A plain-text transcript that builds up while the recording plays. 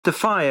The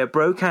fire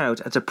broke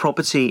out at a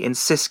property in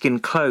Siskin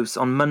Close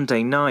on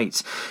Monday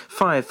night.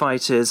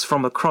 Firefighters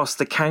from across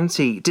the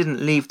county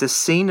didn't leave the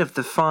scene of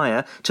the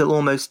fire till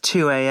almost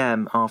 2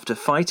 a.m. after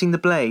fighting the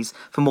blaze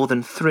for more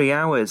than 3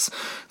 hours.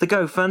 The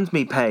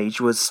GoFundMe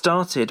page was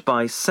started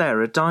by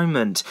Sarah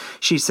Diamond.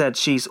 She said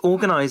she's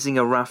organising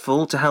a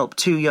raffle to help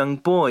 2 young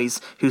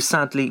boys who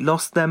sadly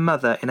lost their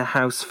mother in a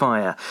house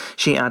fire.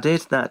 She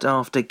added that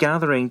after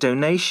gathering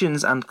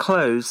donations and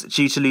clothes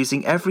due to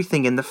losing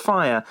everything in the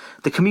fire,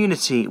 the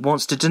community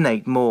wants to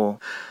donate more.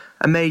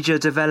 A major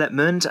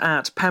development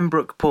at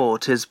Pembroke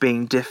Port has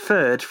been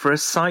deferred for a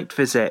site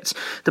visit.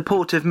 The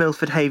Port of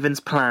Milford Haven's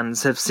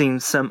plans have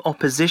seen some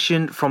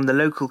opposition from the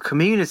local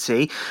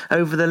community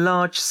over the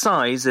large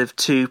size of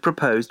 2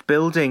 proposed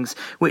buildings,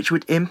 which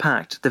would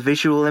impact the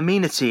visual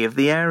amenity of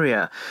the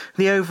area.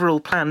 The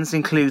overall plans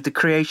include the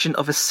creation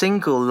of a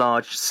single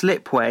large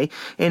slipway,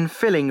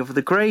 infilling of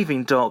the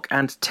graving dock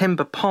and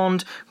timber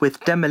pond, with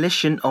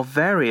demolition of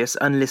various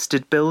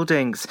unlisted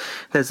buildings.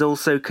 There's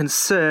also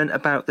concern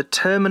about the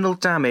terminal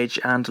damage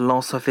and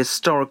loss of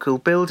historical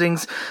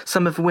buildings,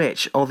 some of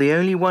which are the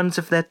only ones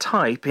of their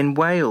type in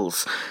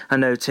Wales. A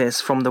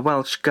notice from the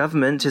Welsh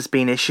Government has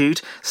been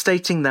issued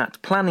stating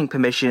that planning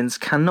permissions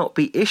cannot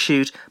be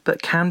issued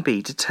but can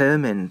be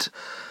determined.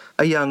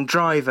 A young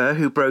driver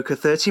who broke a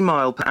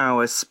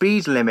 30-mile-per-hour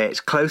speed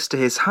limit close to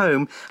his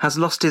home has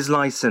lost his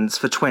licence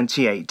for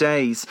 28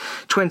 days.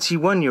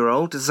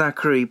 21-year-old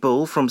Zachary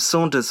Bull from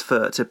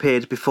Saundersfoot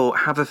appeared before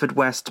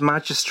Haverfordwest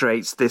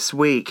magistrates this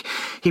week.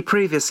 He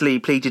previously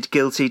pleaded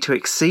guilty to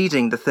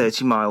exceeding the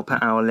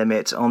 30-mile-per-hour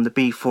limit on the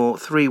B4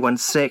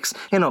 316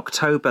 in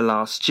October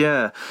last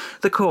year.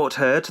 The court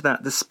heard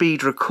that the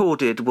speed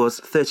recorded was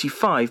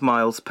 35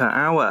 miles per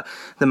hour.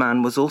 The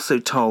man was also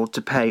told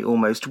to pay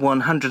almost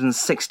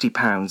 £160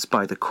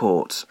 by the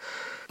court.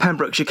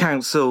 Pembrokeshire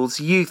Council's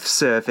Youth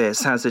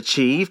Service has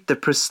achieved the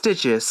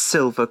prestigious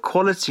Silver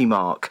Quality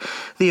Mark.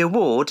 The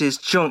award is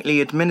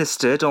jointly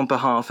administered on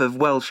behalf of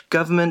Welsh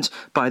Government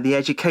by the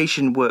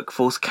Education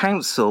Workforce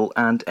Council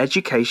and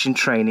Education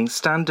Training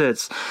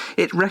Standards.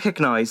 It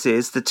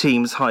recognises the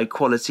team's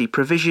high-quality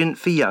provision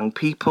for young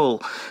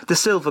people. The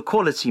Silver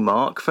Quality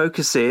Mark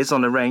focuses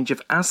on a range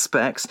of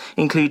aspects,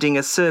 including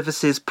a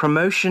service's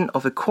promotion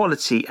of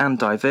equality and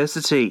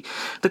diversity.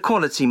 The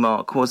Quality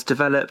Mark was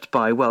developed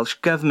by Welsh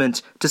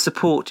Government to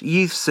support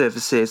youth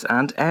services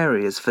and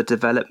areas for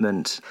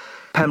development.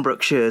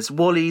 Pembrokeshire's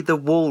Wally the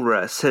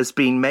Walrus has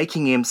been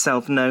making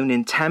himself known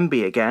in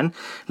Tenby again.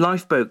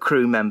 Lifeboat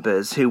crew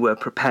members who were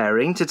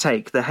preparing to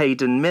take the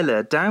Hayden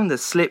Miller down the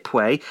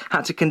slipway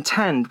had to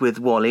contend with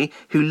Wally,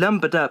 who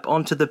lumbered up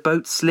onto the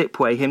boat's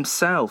slipway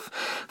himself.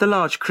 The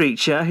large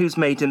creature, who's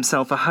made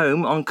himself a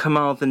home on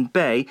Carmarthen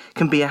Bay,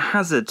 can be a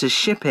hazard to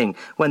shipping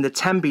when the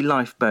Tenby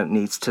lifeboat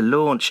needs to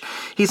launch.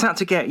 He's had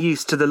to get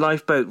used to the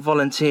lifeboat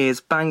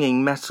volunteers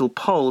banging metal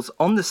poles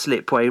on the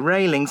slipway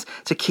railings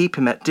to keep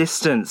him at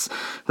distance.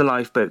 The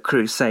lifeboat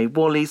crew say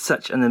Wally's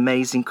such an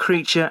amazing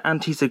creature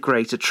and he's a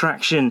great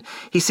attraction.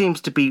 He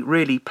seems to be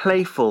really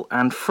playful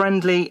and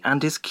friendly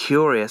and is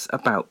curious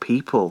about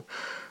people.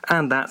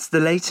 And that's the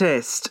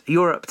latest.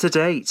 You're up to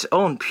date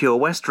on Pure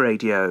West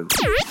Radio.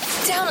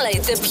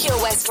 Download the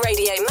Pure West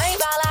Radio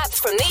mobile app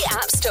from the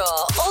App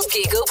Store or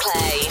Google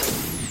Play.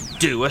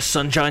 Do a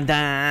sunshine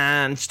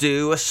dance,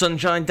 do a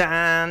sunshine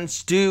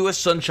dance, do a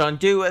sunshine,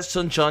 do a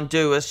sunshine,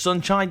 do a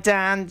sunshine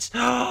dance.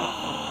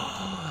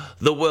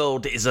 The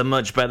world is a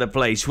much better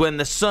place when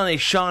the sun is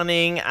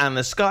shining and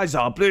the skies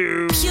are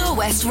blue. Pure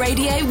West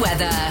Radio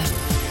weather.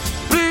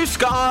 Blue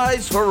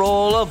skies for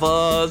all of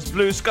us,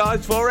 blue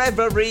skies for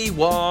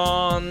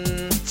everyone.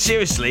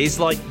 Seriously, it's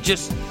like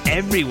just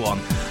everyone.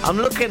 I'm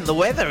looking at the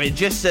weather, it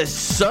just says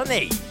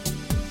sunny.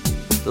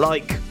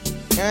 Like,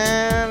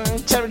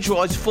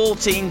 temperature-wise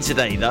 14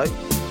 today though.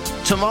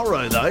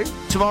 Tomorrow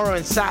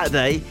and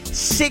Saturday,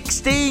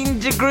 16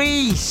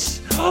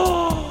 degrees.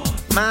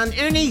 Man,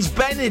 who needs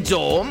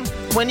Benidorm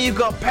when you've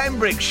got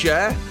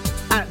Pembrokeshire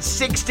at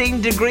 16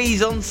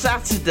 degrees on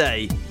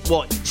Saturday?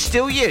 What,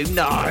 still you?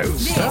 No.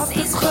 This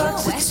is Pure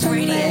West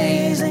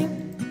Radio.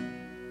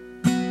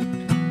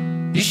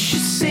 You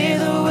should see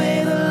the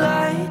way the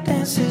light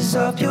dances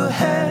up your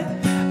hair.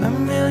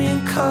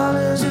 1,000,000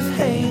 colors of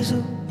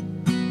hazel,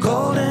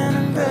 golden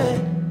and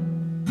red.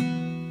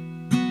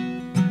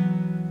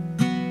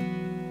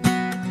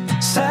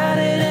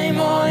 Saturday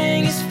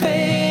morning is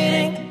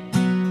fading.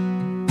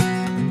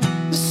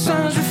 The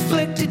sun's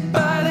reflected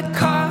by the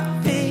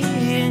coffee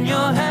in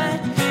your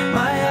hand.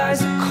 My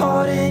eyes are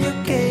caught in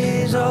your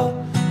gaze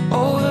all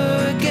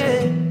over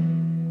again.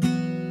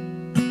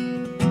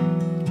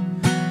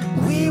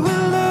 We were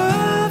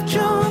love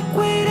drunk,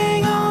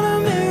 waiting on a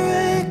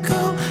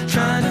miracle,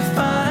 trying to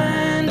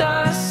find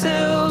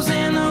ourselves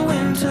in the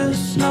winter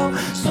snow.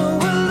 So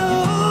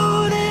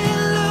alone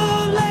in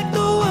love, like the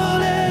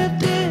world had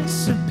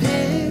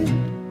disappeared.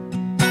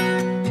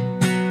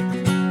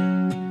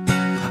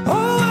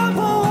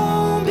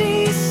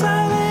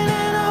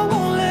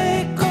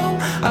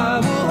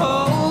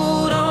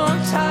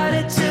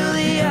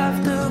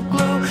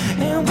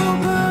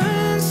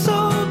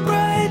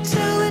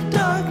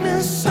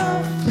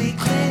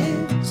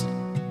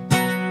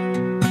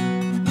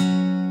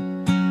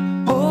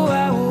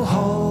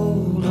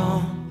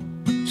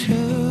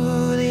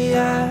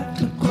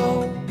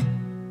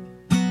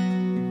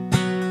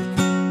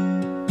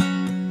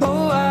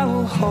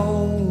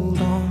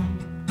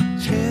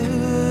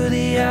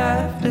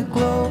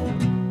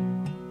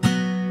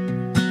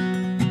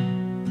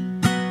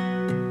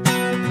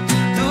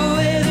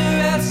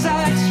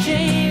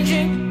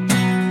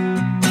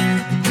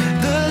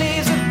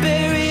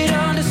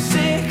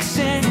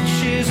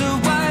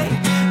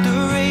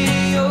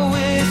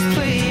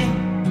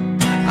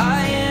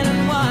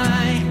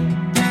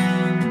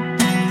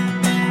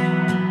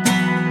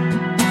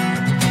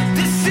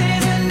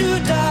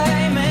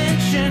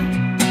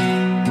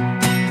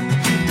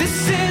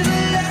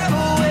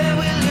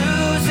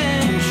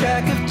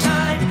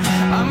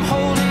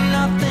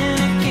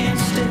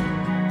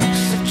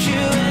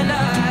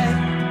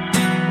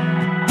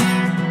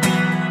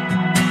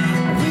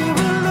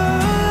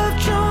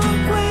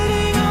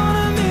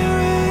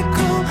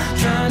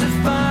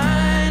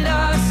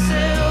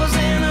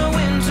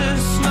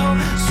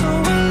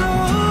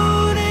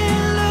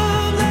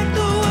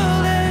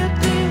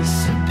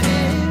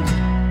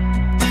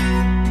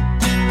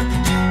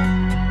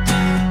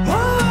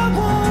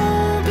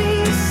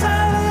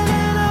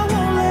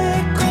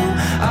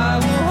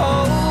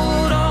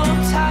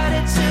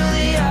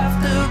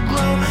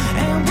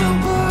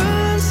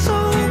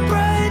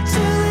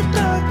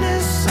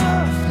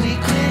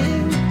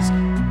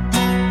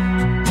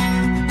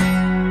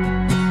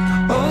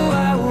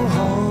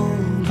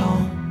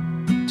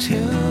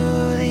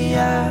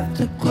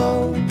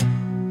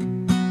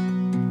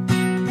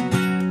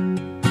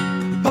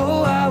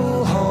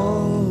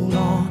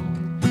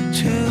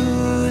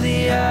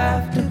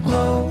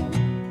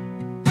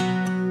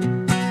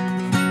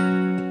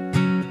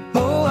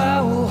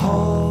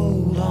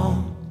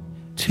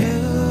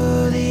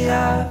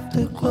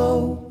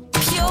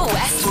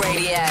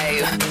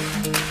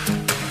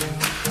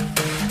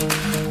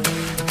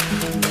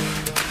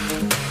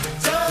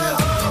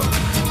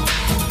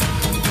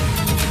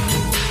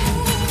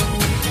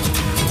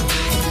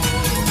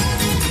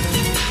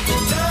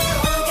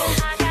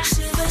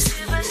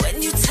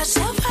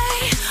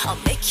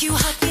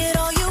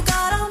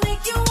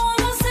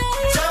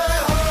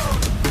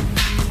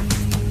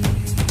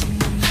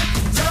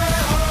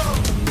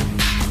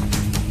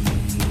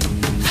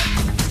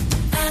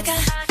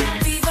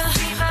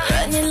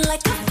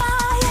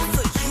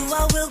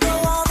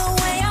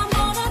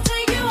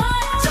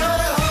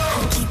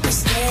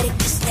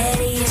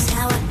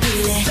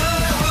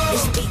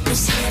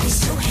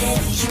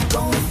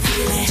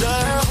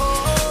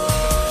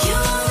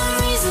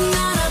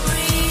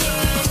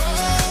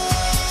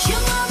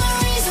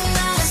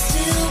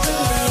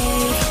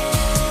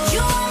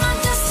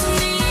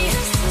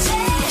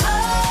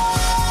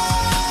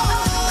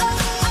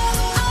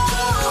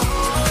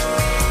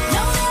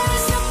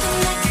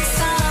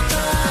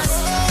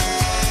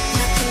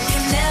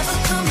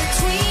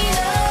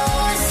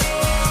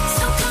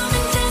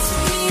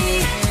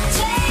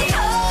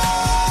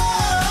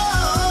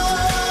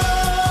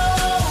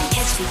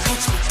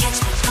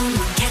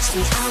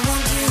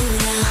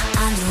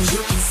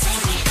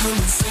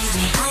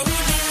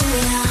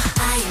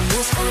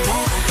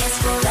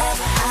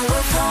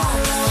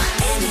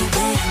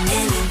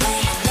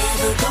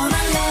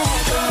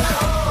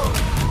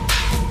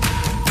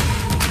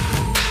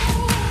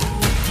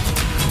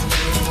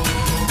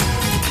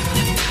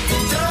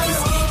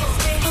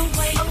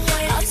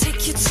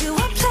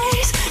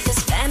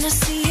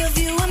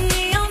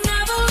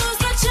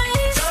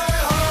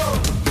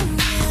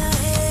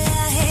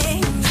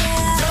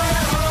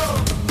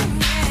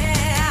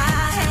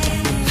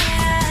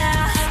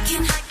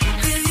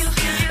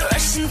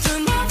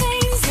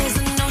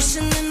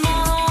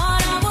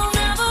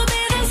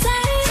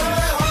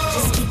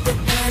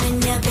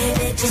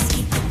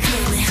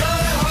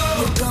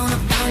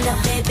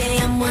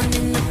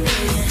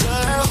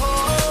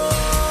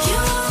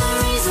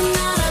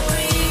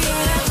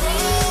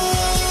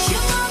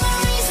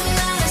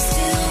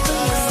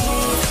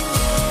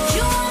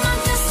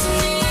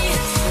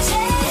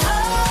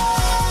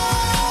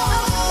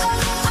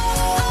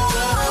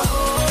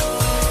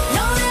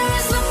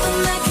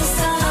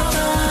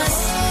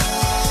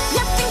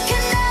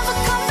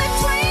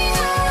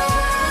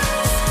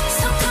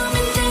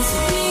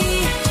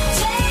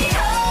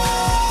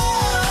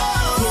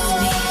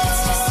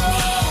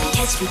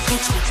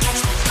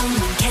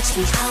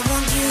 me. I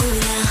want you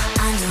now.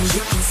 I know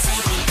you can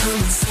save me. Come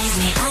and save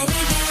me. I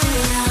need you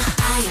now. I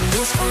am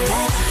yours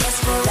forever. Yes,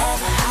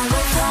 forever. I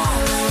will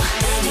follow.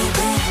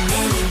 Anywhere,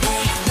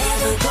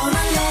 never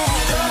gonna let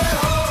go.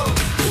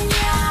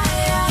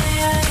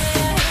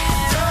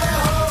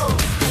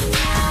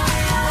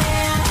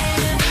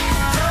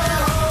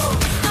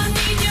 I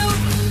need you.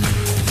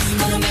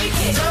 Gonna make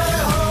it.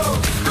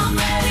 I'm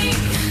ready.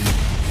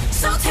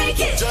 So take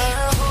it.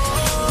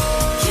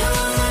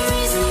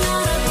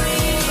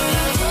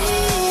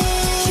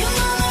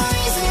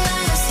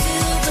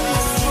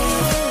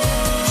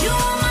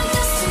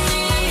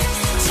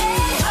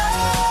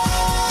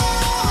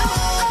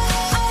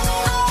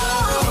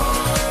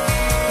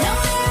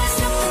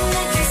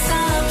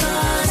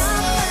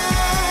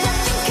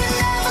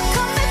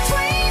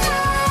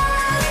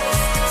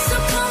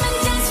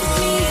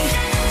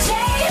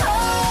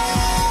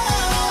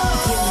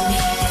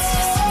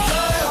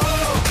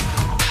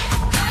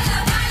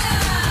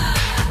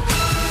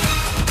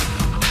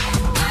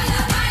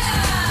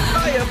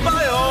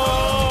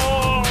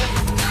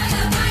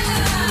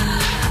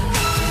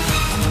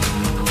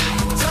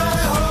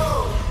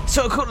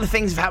 So a couple of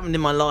things have happened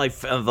in my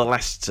life over the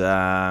last,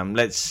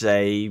 let's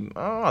say,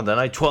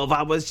 12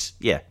 hours.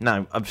 Yeah,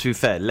 no, to be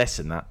fair, less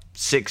than that.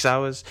 6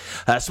 hours,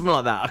 something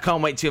like that. I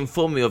can't wait to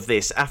inform you of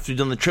this after we've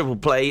done the triple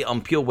play on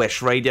Pure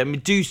West Radio.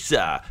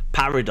 Medusa,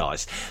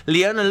 Paradise,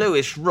 Leona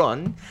Lewis,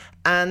 Run,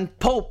 and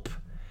Pulp,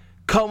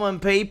 Common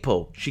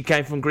People. She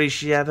came from Greece.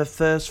 She had a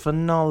thirst for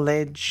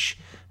knowledge.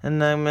 And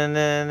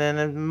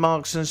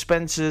Marks and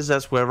Spencer's,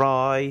 that's where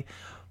I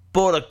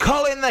bought a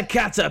Colin the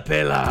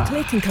Caterpillar.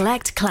 Click and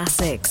collect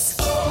classics.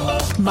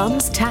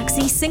 Mum's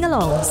taxi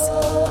sing-alongs.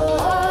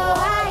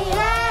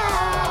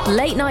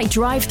 Late night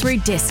drive-through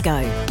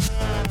disco.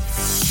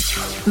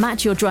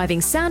 Match your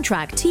driving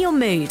soundtrack to your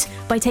mood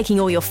by taking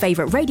all your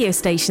favourite radio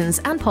stations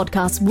and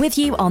podcasts with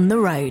you on the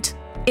road.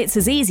 It's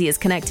as easy as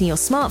connecting your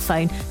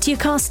smartphone to your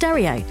car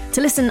stereo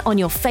to listen on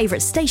your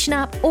favourite station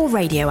app or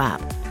radio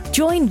app.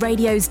 Join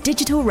radio's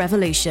digital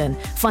revolution.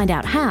 Find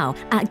out how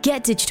at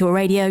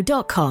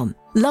getdigitalradio.com.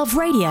 Love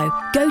Radio,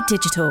 go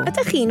digital.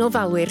 Ydych chi'n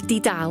ofalwyr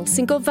di-dal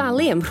sy'n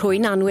gofalu ym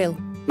Mhrwyn Annwyl?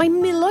 Mae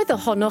miloedd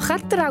ohonoch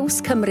ar draws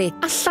Cymru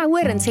a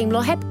llawer yn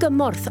teimlo heb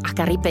gymorth ac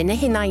ar ei ben eu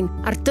hunain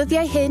a'r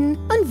dyddiau hyn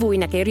yn fwy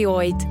nag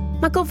erioed.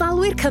 Mae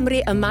gofalwyr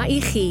Cymru yma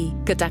i chi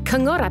gyda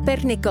cyngor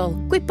abernigol,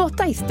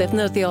 gwybodaeth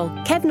defnyddiol,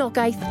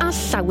 cefnogaeth a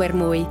llawer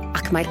mwy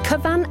ac mae'r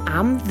cyfan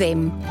am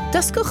ddim.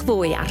 Dysgwch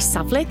fwy ar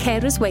safle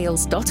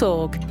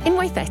carerswales.org.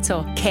 Unwaith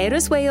eto,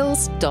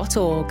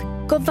 carerswales.org.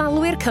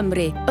 Gofalwyr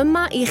Cymru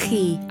yma i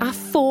chi a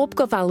phob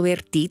gofalwyr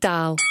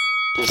di-dal.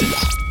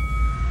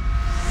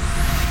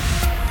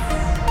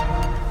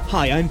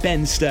 Hi, I'm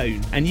Ben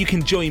Stone, and you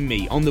can join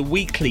me on the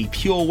weekly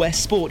Pure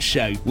West Sports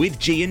Show with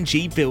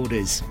G&G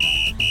Builders.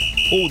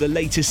 All the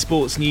latest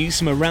sports news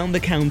from around the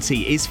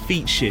county is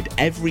featured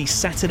every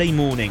Saturday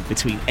morning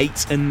between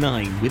 8 and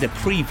 9 with a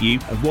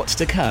preview of what's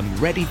to come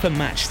ready for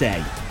match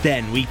day.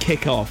 Then we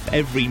kick off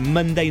every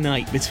Monday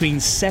night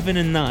between 7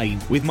 and 9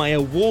 with my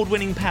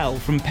award-winning pal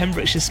from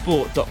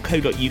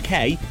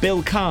PembrokeshireSport.co.uk,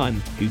 Bill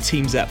Kahn, who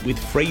teams up with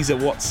Fraser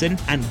Watson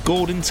and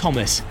Gordon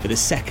Thomas for the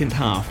second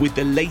half with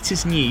the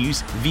latest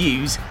news,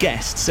 views,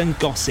 guests and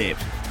gossip.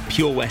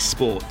 Pure West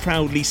Sport,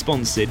 proudly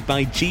sponsored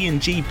by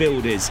G&G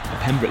Builders, a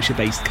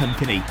Pembrokeshire-based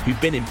company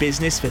who've been in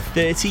business for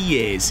 30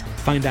 years.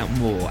 Find out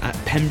more at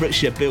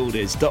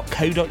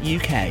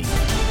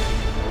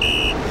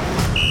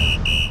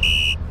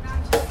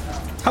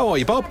pembrokeshirebuilders.co.uk. How are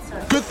you, Bob?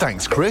 Good,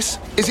 thanks, Chris.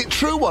 Is it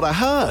true what I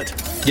heard?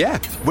 Yeah,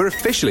 we're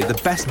officially the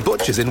best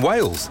butchers in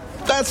Wales.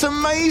 That's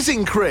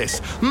amazing, Chris.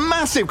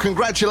 Massive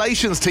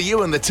congratulations to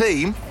you and the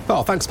team.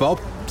 Oh, thanks, Bob.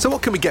 So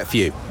what can we get for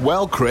you?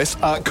 Well, Chris,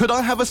 could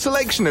I have a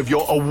selection of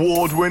your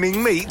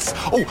award-winning meats?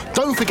 Oh,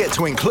 don't forget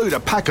to include a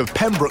pack of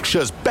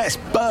Pembrokeshire's best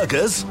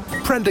burgers.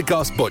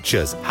 Prendergast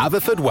Butchers,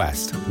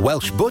 Haverfordwest,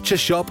 Welsh Butcher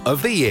Shop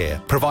of the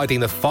Year, providing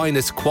the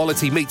finest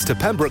quality meats to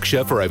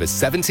Pembrokeshire for over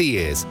 70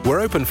 years.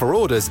 We're open for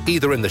orders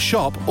either in the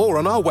shop or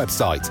on our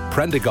website,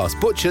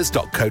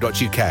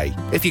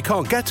 prendergastbutchers.co.uk. If you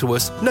can't get to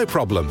us, no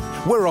problem.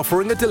 We're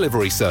offering a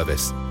delivery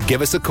service.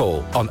 Give us a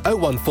call on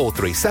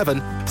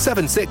 01437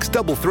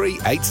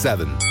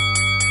 763387.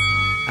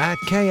 At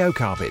KO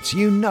Carpets,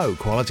 you know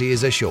quality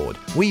is assured.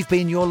 We've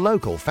been your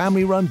local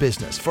family-run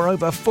business for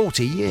over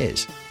 40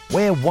 years.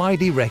 We're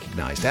widely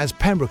recognised as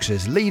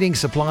Pembrokeshire's leading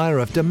supplier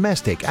of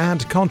domestic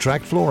and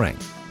contract flooring.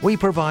 We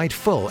provide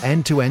full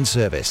end-to-end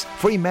service,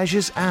 free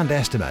measures and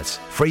estimates,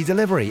 free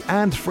delivery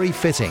and free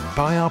fitting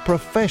by our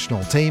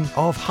professional team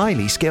of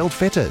highly skilled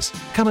fitters.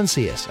 Come and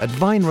see us at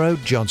Vine Road,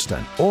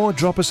 Johnston, or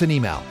drop us an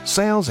email,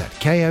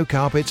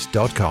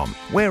 sales@kocarpets.com.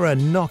 We're a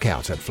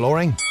knockout at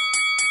flooring.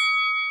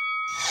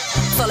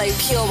 Follow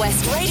Pure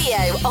West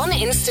Radio on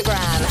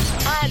Instagram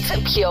at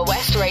Pure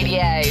West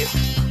Radio.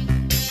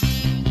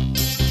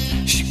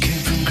 She came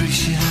from Greece,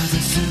 she had a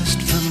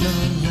thirst for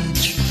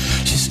knowledge.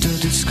 She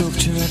studied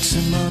sculpture at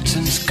St.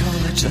 Martin's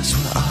College, that's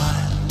where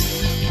I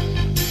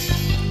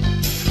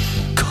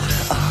caught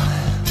her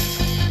eye.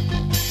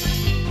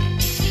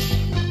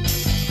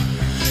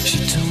 She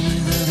told me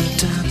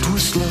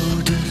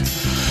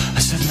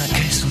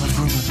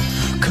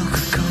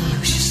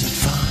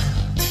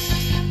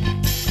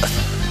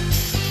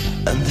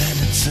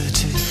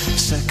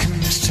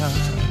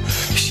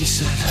she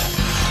said,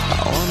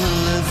 I wanna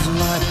live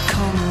like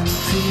common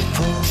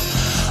people.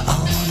 I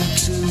wanna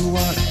do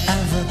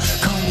whatever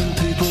common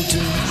people do.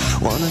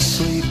 Wanna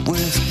sleep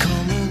with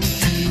common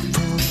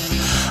people.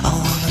 I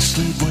wanna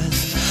sleep with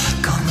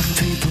common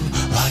people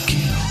like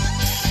you.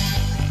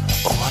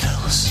 What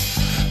else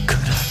could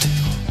I do?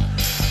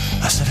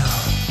 I said,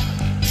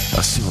 oh,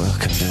 I'll see what I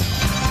can do.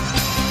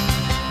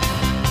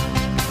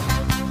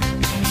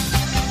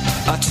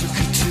 I took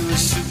her to a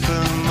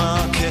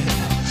supermarket.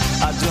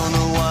 I don't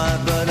know why,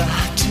 but I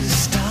had to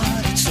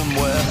start it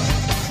somewhere.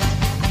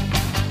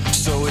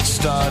 So it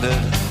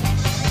started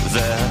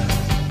there.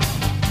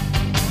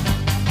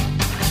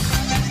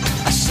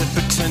 I said,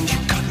 pretend you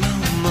got no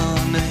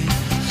money.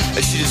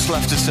 And she just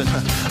laughed and said,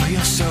 oh,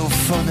 you're so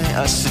funny.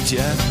 I said,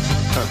 yeah.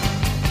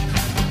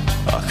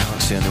 I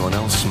can't see anyone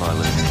else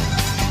smiling.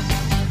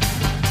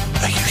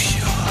 Are you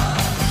sure?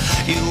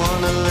 You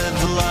wanna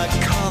live like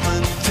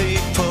common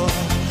people.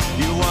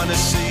 You wanna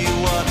see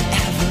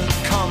whatever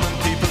common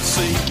people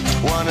see.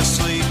 Wanna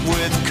sleep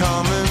with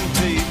common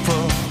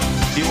people.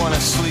 You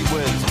wanna sleep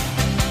with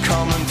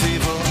common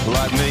people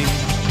like me.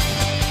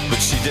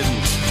 But she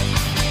didn't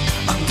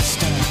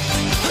understand.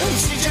 And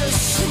she just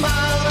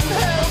smiled and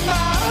held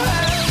my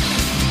hand.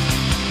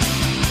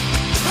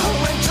 I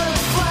went to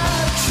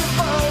flash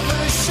above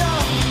the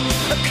shop.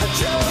 Cut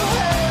your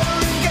hair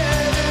and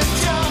get a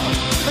job.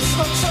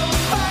 Smoke some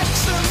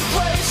facts and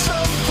play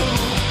some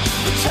pool.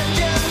 Pretend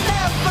you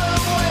never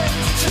went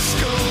to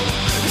school.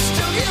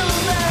 Still you'll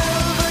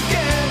never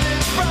get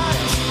it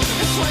right.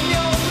 It's when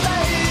you're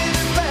laid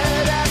in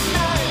bed at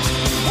night,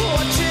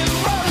 watching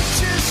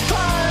roaches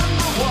climb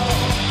the wall.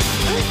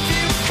 If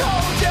you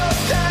called your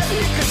dad,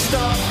 he could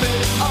stop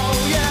it. Oh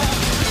yeah.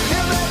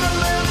 You'll never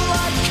live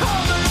like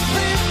common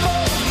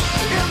people.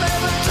 You'll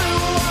never do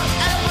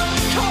whatever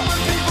common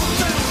people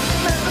do.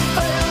 Never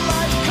fail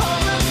like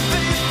common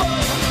people.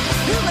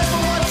 You'll never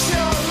watch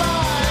your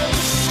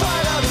lives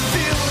slide out of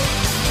view.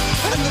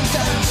 And then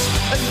dance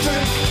and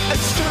drink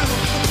and screw.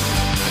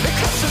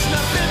 Because there's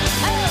nothing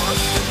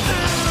else to do.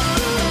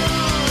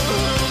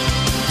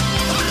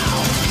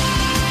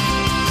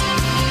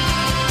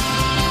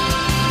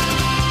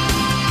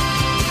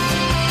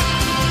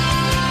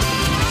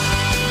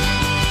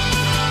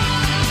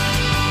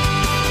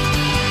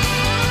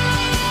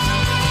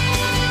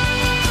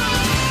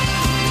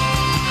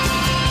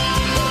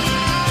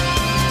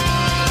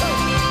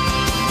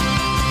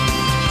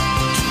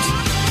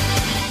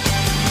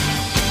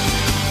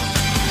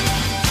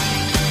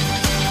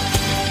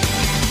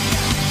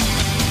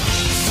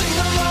 Sing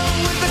along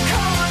with the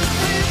common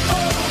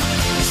people.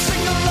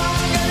 Sing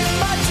along and it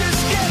might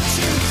just get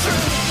you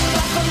through.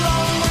 Laugh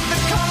along with the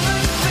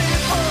common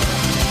people.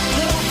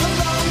 Laugh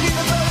along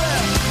even though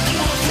they're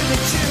laughing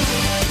at you.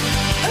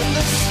 And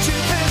the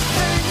stupid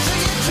things that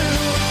you do.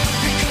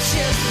 Because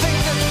you think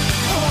that,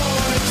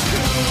 oh, it's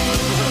cool.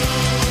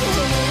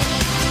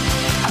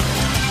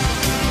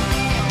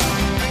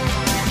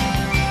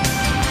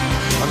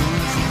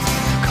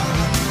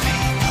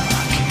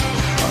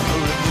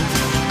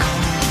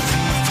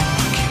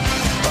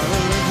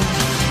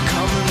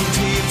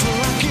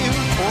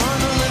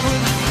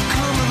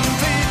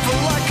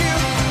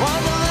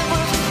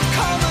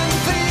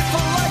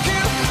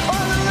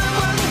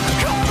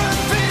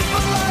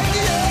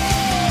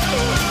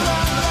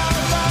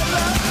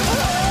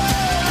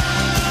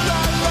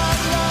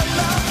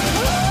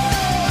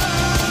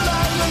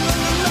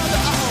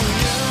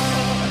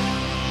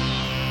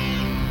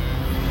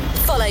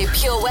 Follow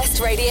Pure West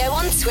Radio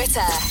on Twitter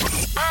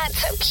at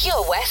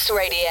Pure West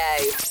Radio.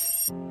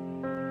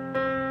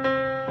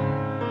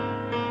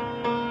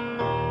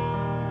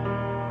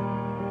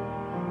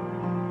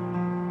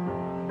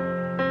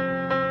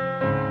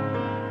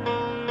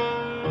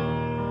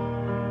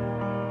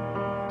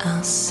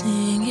 I'll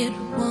sing it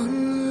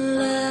one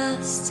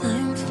last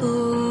time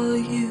for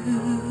you.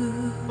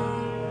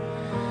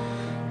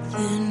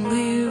 Then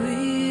we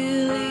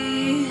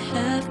really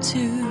have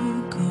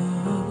to go.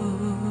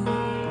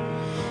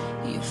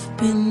 You've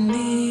been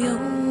the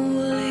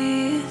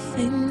only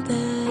thing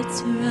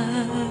that's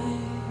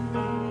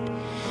right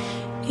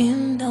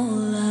in our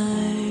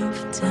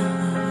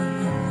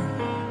lifetime.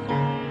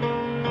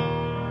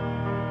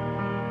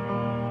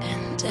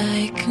 And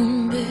I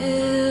can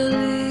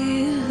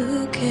barely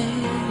look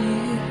at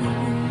you,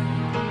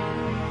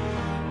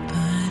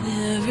 but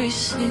every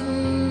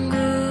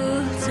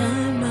single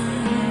time I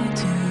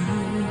do,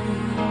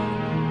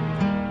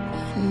 I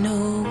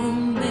know we'll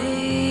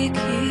make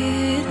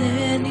it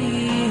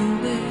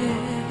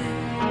anywhere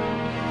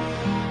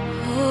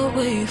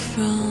away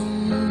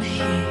from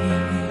here.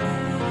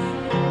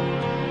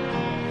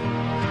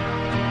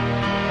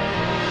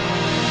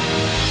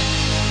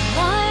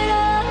 Light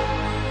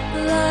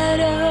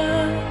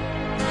up,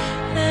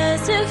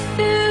 as if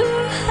you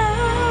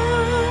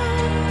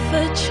have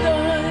a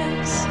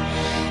choice.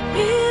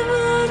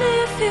 Even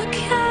if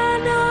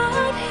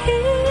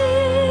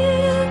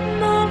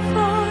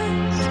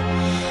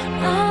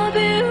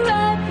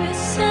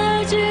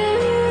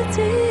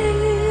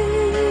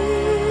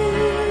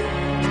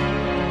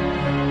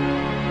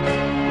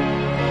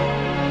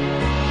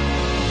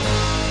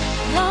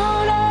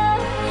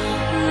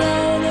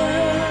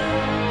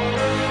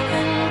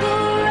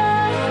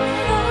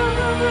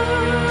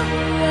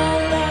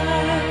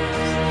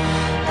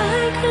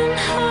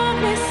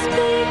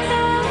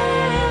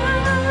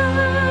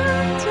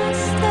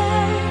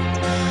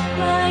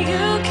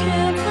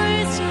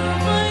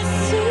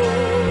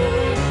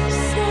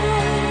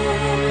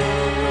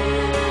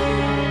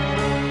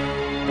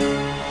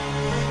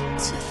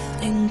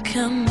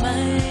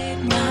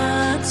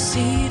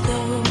see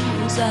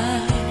those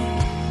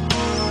eyes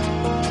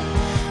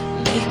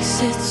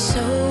makes it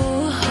so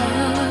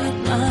hard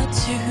not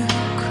to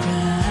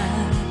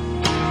cry.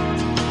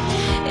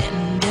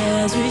 And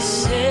as we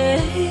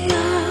say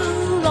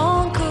our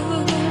long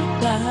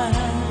goodbyes,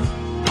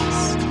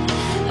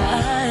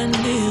 I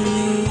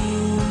nearly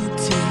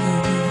do.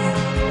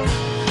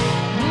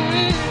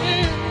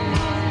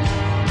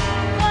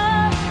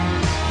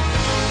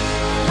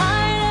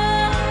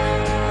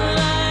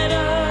 Light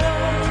up,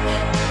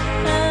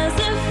 as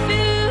if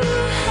you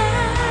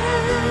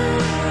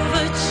have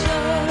a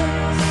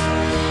choice.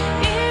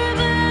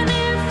 Even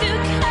if you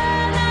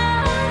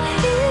cannot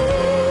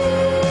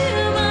hear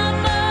my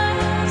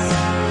voice,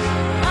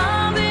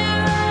 I'll be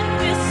right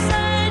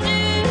beside you.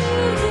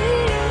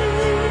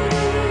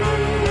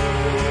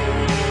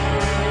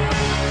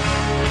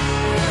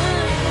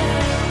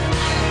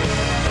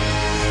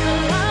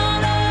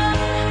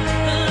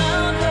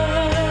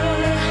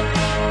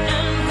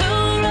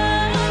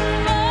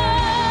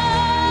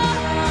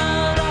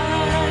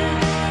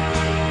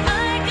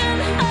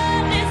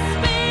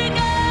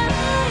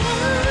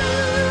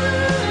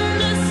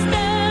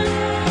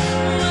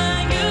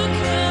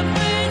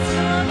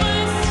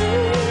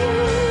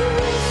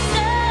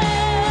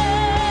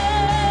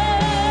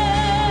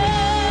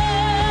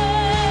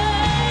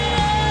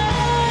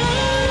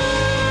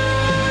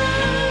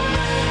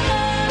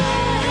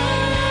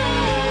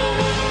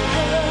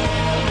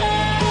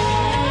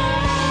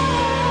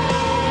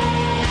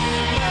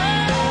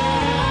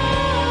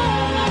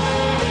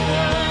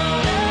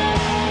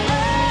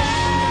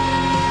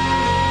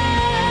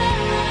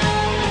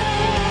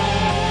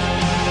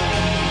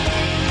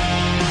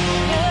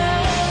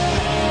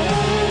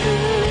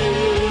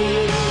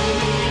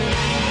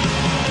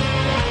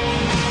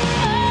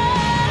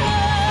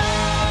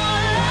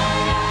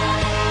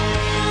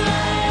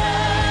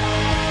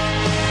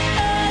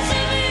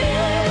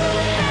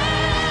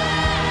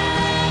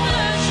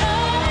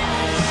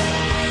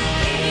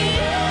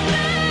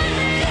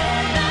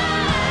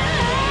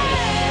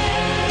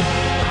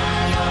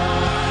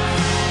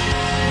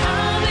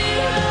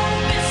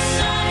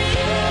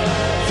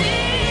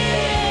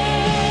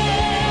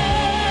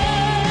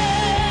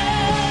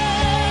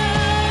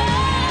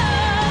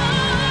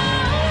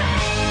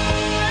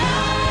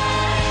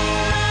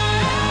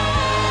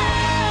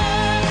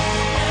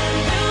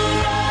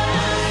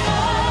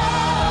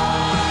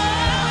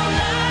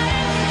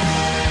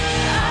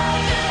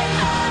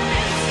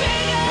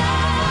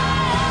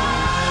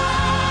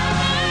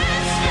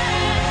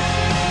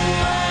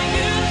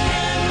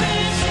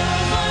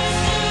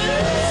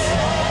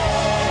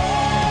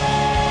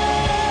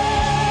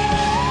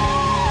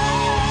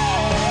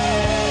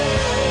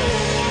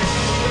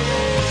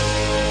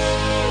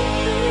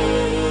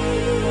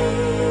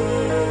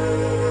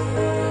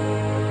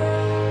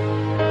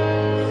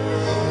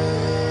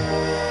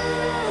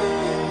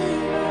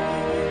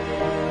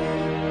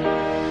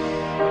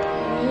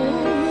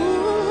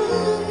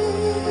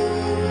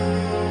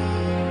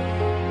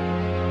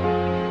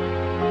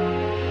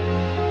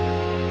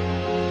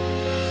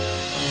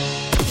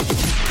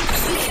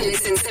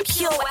 Listen to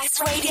Pure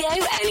West Radio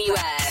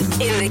anywhere.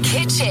 In the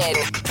kitchen,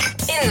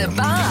 in the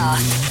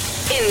bath,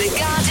 in the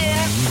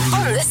garden,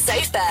 on the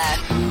sofa,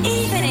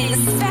 even in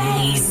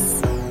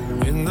space.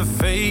 In the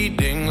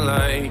fading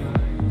light,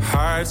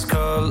 hearts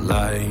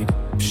collide.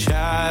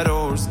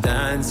 Shadows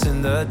dance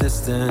in the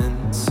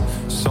distance.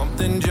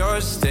 Something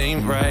just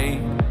ain't right.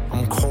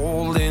 I'm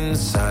cold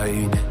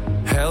inside.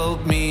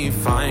 Help me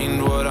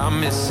find what I'm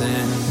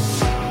missing.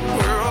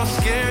 We're all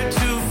scared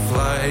to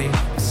fly.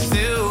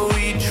 Still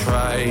we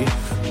try.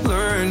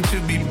 Learn to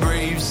be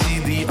brave, see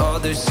the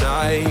other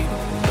side.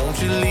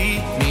 Won't you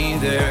lead me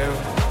there?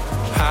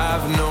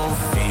 Have no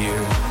fear.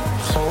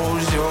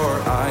 Close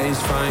your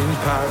eyes, find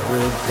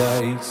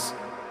paradise.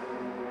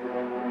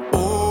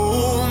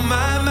 Oh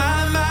my,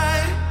 my,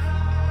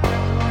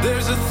 my.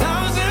 There's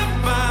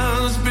 1,000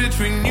 miles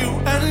between you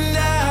and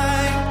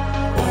I.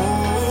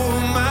 Oh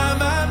my,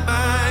 my,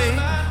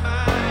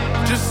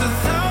 my. Just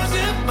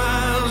 1,000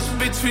 miles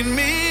between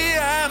me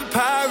and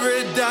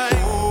paradise.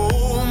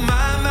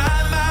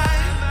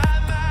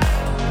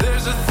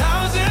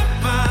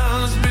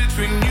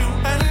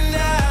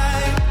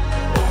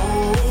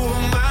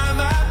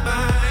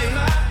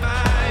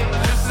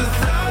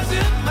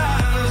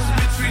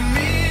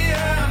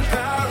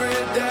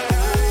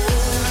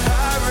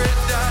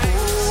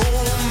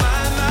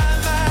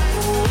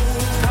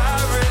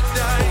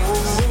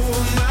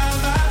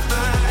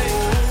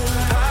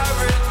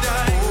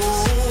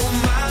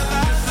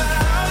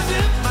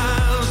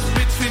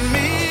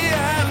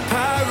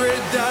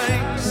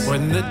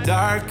 The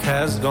dark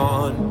has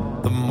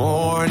gone, the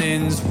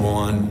morning's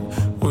won.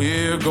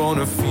 We're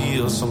gonna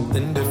feel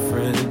something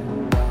different.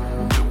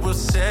 It will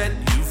set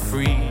you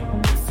free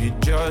if you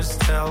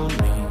just tell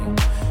me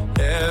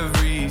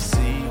every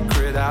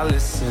secret I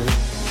listen.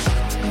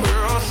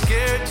 We're all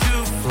scared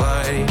to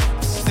fly,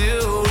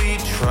 still we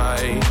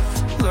try.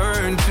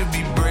 Learn to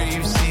be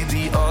brave, see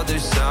the other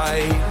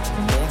side.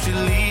 Won't you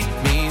lead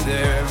me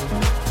there?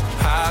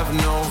 Have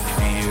no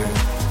fear.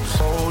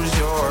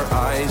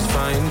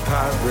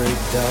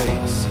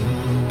 paradise,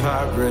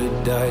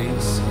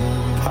 paradise,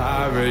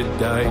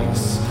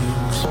 paradise.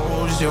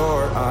 Close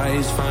your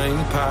eyes, find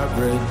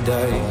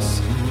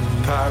paradise,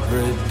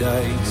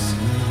 paradise,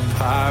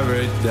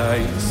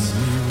 paradise.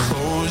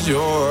 Close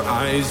your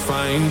eyes,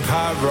 find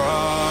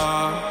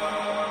para.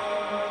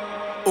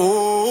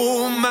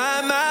 Oh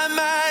my, my,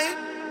 my.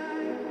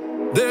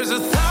 There's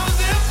 1,000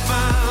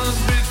 miles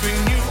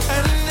between you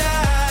and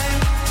I.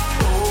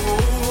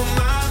 Oh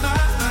my,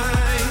 my, my.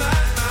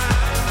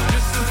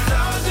 Just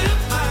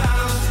 1,000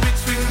 miles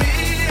between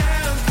me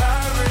and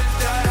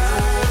paradise.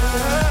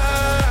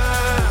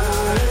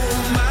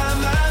 Oh my,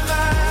 my,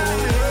 my.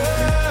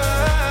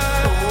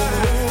 Oh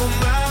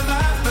my,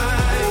 my,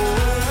 my.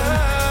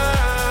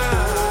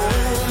 Oh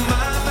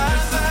my, my,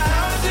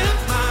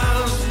 1,000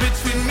 miles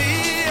between me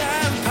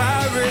and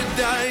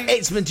paradise.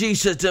 It's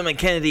Medusa, Dermot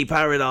Kennedy,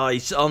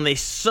 Paradise on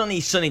this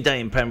sunny day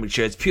in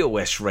Pembrokeshire. It's Pure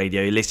West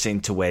Radio. You're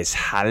listening to Wes.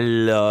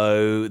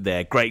 Hello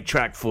there. Great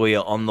track for you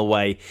on the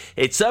way.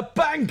 It's a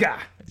banger.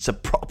 It's a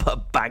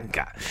proper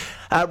banger.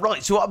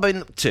 Right, so what I've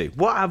been up to?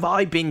 What have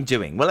I been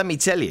doing? Well, let me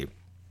tell you.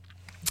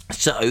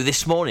 So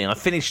this morning I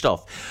finished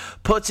off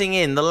putting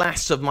in the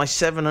last of my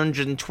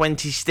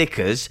 720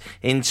 stickers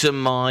into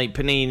my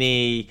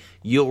Panini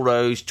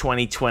Euros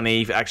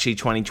 2020, actually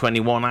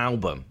 2021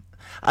 album.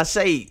 I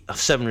say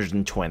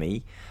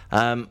 720.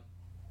 I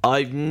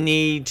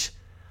need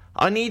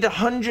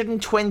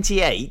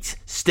 128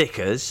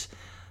 stickers,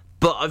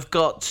 but I've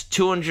got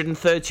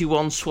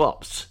 231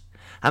 swaps.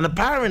 And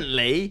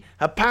apparently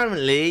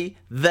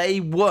they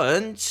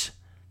weren't.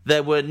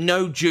 There were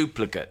no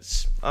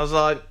duplicates. I was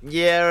like,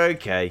 yeah,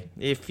 okay,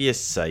 if you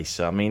say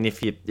so. I mean,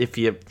 if you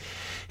want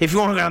to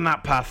go down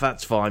that path,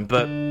 that's fine.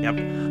 But yep,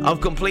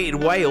 I've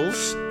completed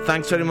Wales.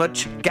 Thanks very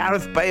much.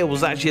 Gareth Bale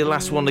was actually the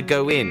last one to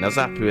go in. I was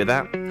happy with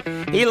that.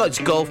 He likes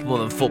golf more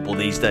than football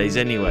these days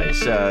anyway,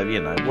 so, you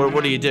know,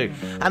 what do you do?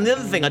 And the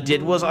other thing I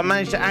did was I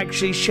managed to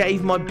actually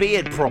shave my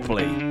beard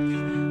properly.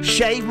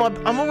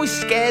 I'm always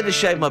scared to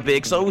shave my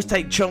beard because I always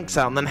take chunks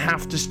out and then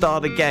have to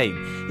start again.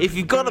 If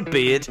you've got a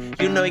beard,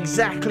 you'll know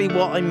exactly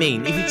what I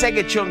mean. If you take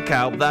a chunk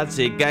out, that's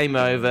it, game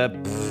over.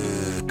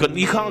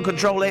 You can't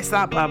control it, it's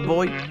that bad,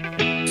 boy.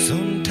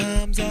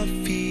 Sometimes I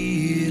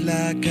feel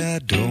like I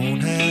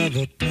don't have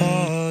a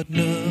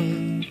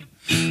partner.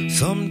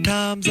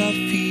 Sometimes I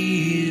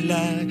feel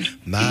like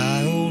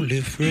my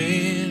only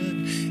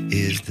friend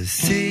is the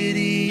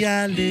city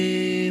I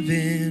live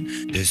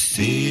in, the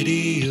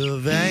city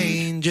of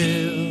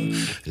angel.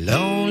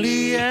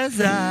 Lonely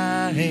as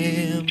I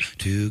am,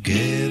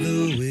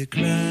 together we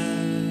cry.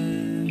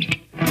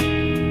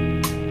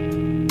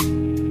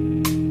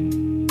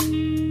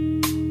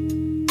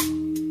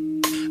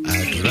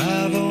 I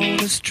drive on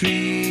the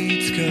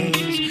streets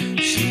 'cause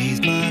she's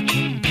my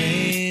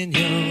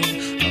companion.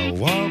 I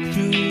walk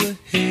through the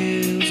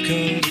hills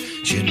 'cause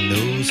she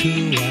knows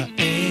who I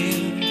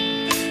am.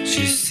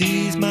 She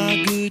sees my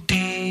good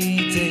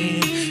deeds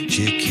and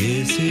she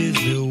kisses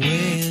me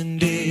when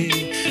day.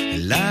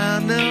 And I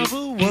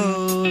never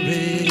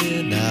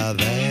worry, now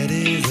that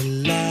is a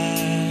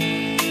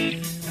lie.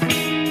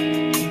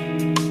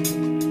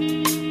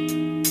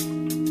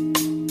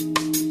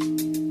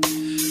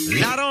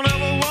 I don't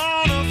ever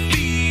wanna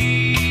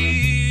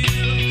feel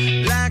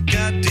like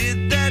I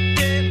did that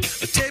day.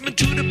 Take me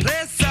to the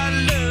place I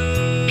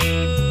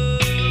love.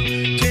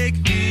 Take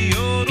me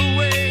all the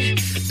way.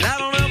 I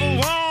don't ever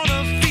wanna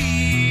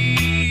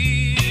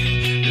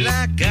feel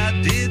like I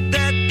did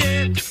that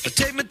day.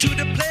 Take me to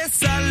the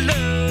place I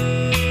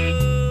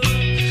love.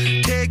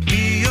 Take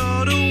me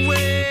all the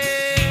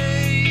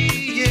way.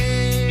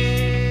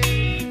 Yeah,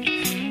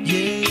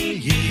 yeah,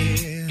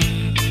 yeah.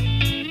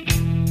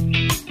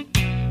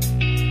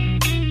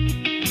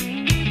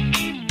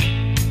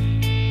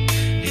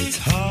 It's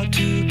hard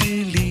to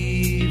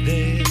believe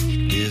that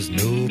there's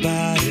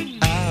nobody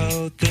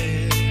out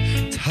there.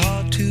 It's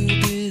hard to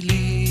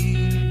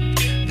believe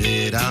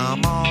that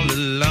I'm all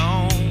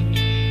alone.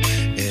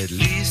 At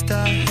least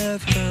I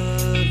have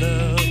her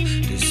love.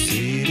 The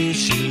city,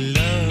 she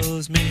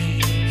loves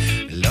me.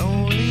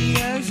 Lonely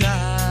as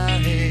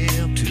I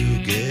am,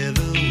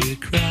 together we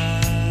cry.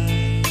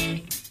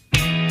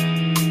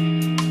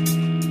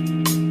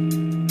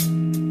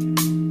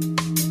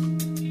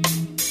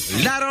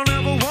 I don't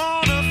ever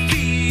wanna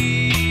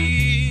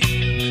feel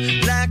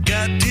like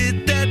I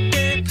did that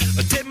day.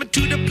 Take me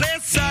to the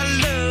place I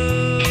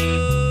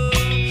love.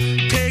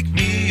 Take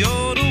me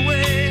all the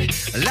way.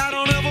 I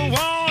don't ever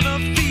wanna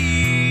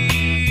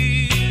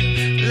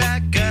feel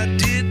like I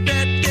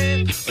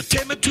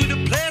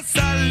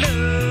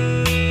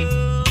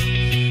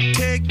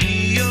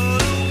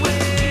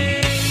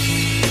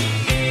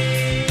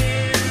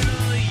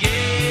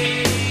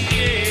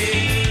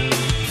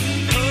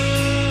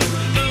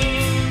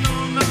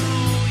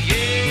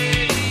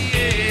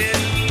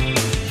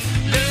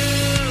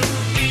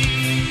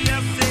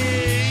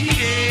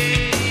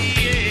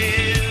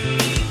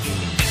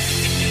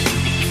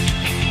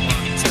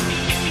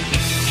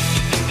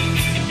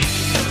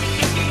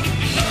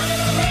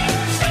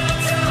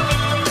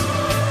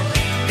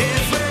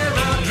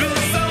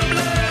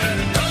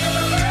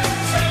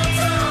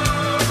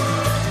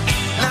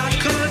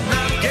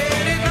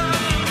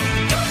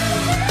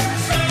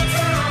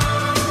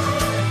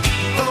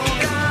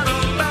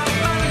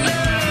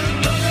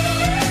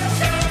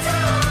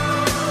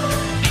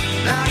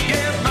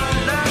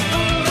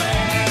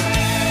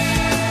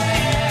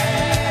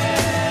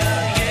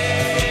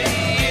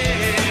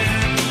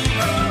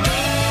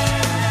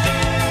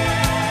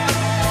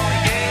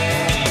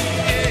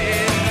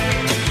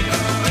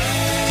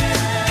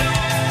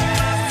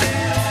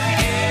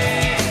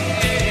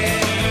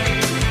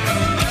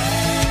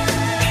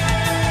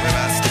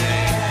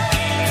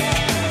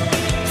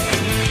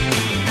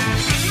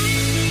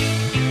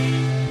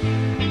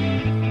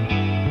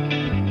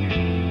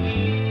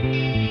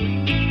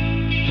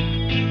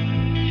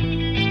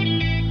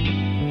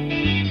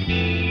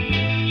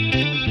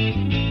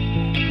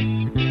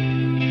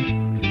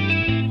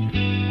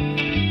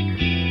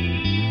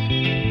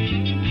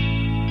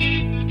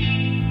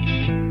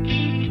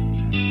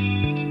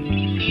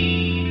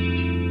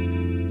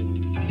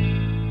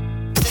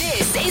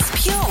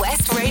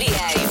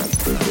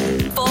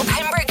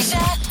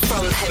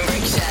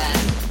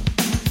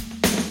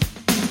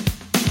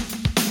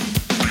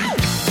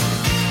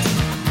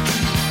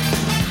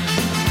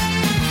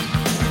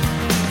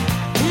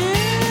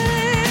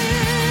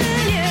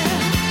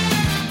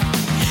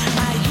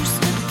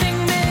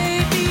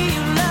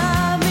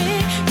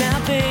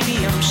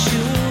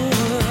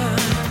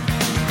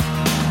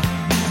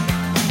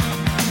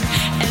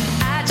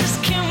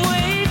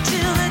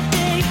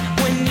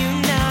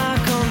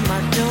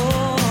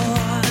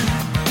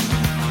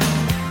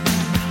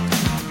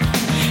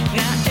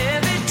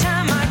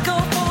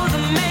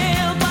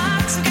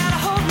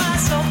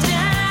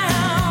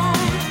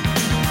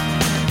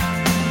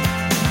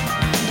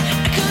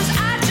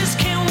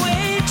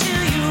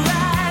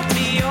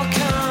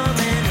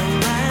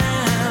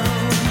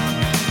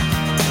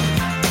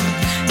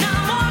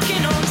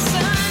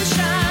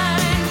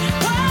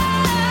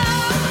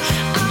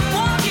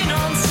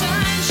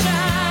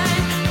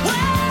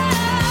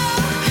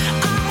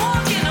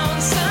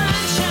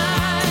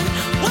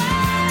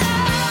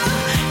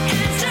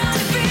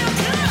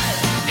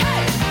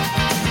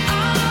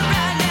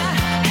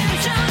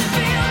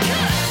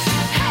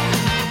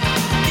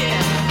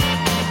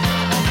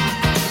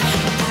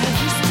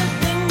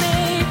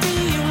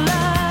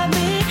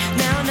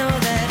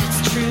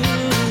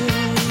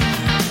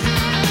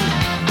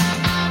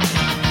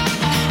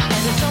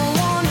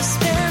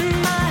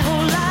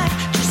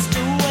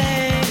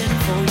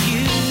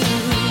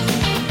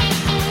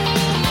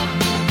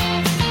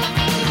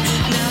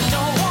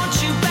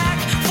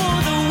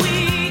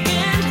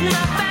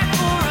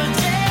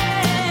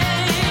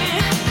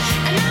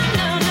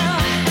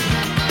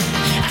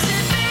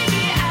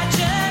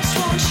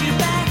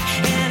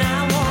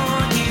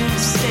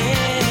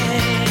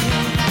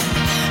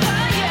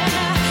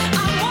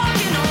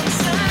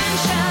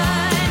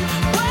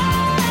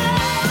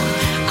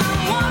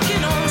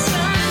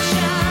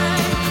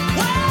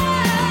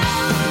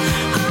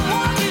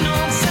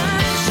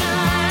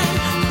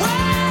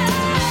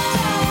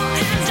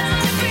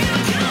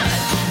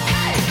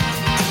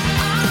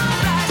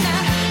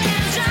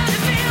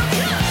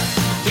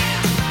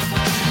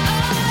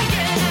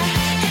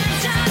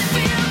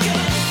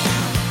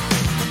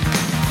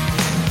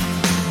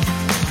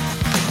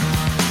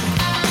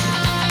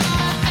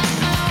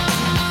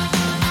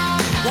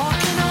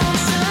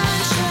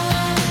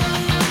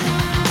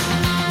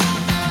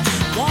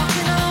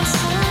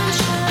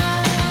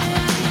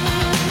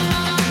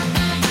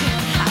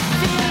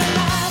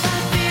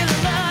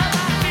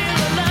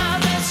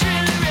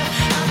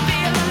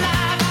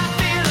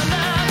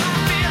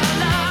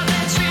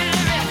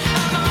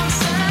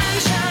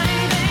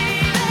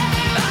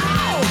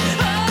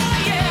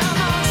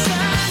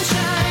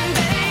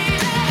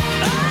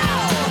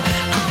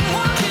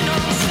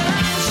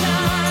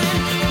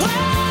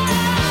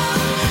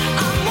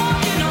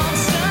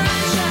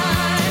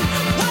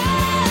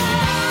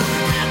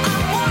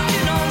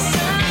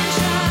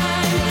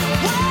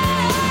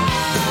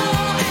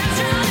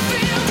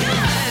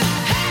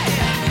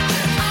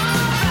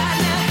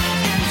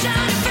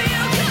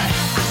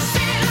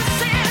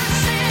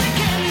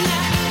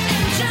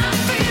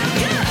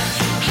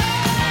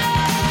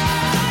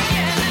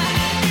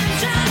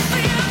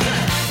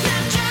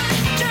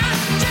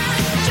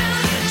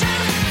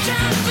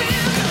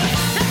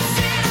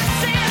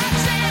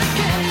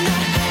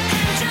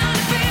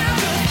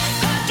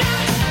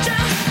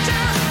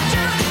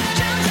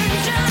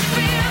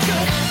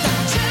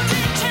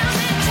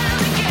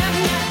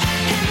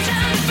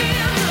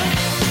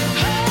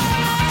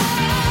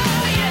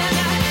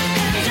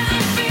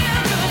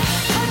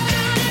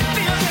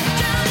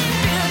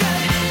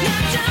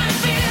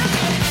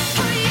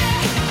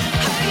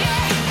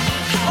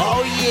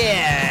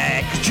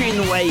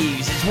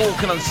Waves. It's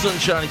Walking on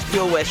Sunshine. It's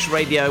Pure West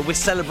Radio. We're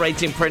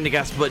celebrating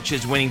Prendergast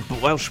Butchers winning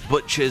Welsh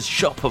Butchers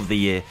Shop of the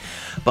Year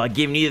by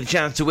giving you the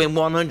chance to win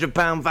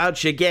 £100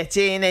 voucher. Get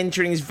in.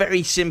 Entering is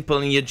very simple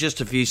and you're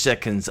just a few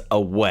seconds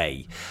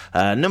away.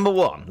 Number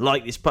 1,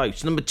 like this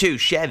post. Number 2,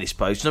 share this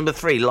post. Number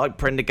 3, like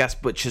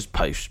Prendergast Butchers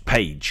post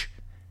page.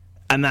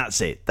 And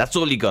that's it. That's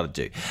all you got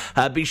to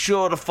do. Be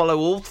sure to follow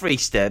all 3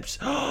 steps.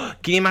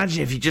 Can you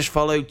imagine if you just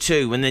follow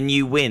 2 and then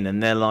you win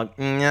and they're like,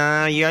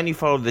 nah, you only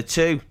followed the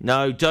 2.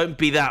 No, don't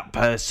be that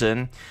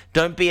person.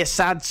 Don't be a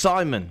sad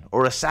Simon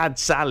or a sad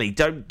Sally.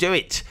 Don't do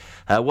it.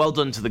 Well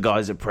done to the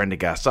guys at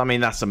Prendergast. I mean,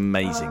 that's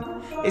amazing.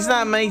 Isn't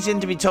that amazing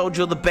to be told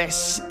you're the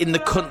best in the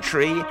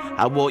country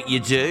at what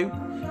you do?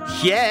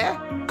 Yeah.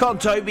 Come on,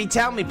 Toby,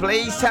 tell me,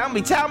 please. Tell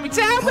me.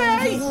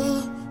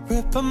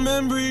 Rip the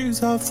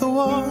memories of the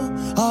war.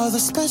 All the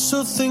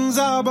special things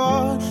I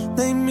bought,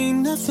 they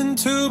mean nothing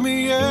to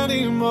me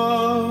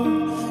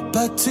anymore.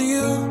 But to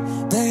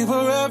you, they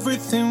were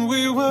everything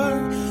we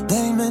were.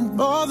 They meant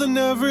more than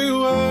every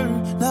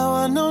word. Now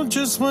I know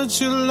just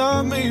what you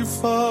love me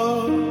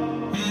for.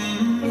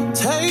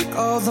 Take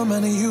all the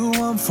money you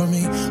want from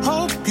me.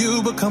 Hope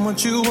you become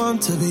what you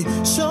want to be.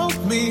 Show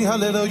me how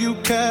little you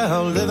care,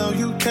 how little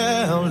you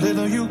care, how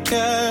little you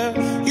care.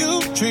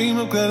 You dream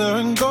of glitter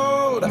and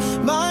gold.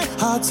 My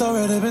heart's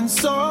already been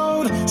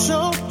sold.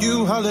 Show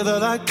you how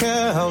little I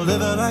care, how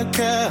little I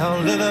care, how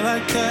little I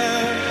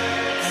care.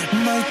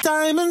 My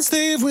diamonds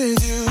leave with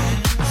you.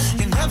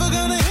 You're never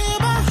gonna hear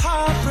my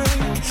heart break.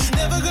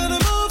 Never gonna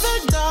move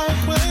in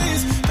dark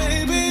ways.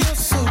 Baby, you're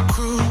so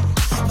cruel.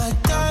 My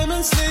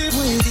diamonds leave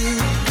with you.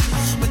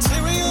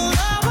 Material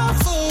never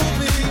fooled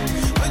me.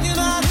 When you're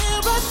not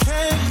here, I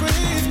can't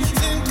breathe.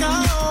 Think I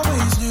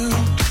always knew.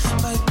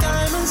 My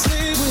diamonds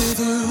leave with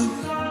you.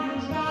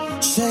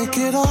 Shake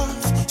it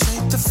off.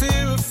 Shake the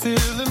fear of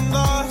feeling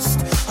lost.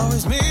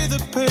 Always me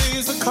that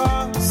pays the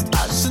cost.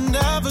 I should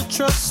never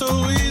trust so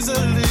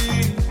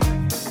easily.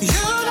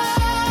 You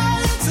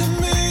lied to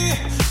me.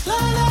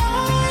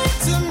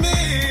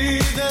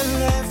 Then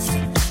left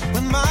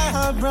with my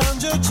heart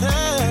round your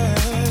chest.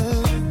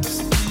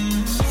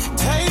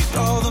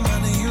 All the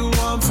money you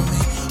want from me.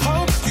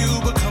 Hope you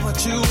become what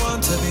you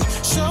want to be.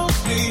 Show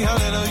me how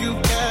little you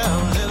care,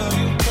 how little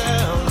you care,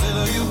 how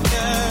little you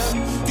care.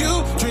 You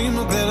dream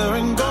of glitter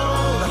and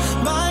gold.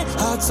 My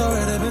heart's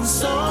already been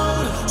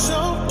sold.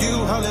 Show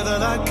you how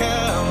little I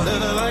care, how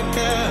little I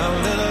care, how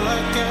little I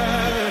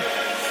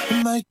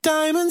care. My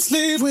diamonds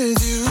leave with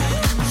you.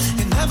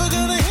 You're never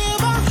gonna hear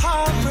my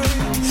heart break.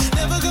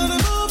 Never gonna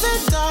move in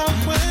dark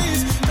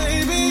ways.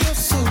 Baby, you're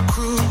so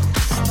cruel.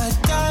 My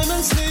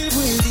diamonds leave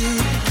with you.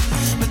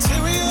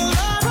 Material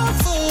never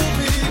fooled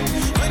me.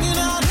 When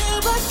you're not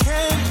here, I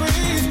can't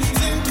breathe.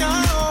 Think I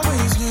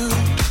always knew.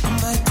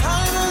 My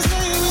diamonds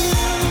leave with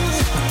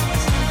you.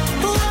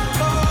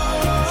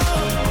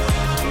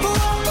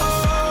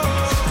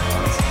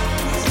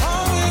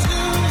 Always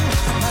knew.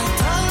 My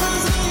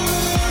diamonds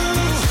leave with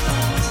you.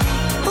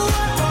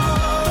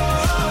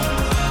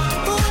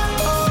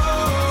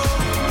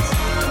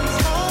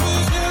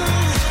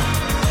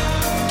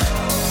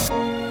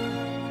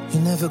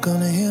 You're never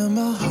gonna hear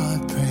my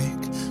heart break.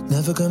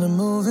 Never gonna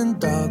move in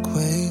dark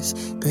ways.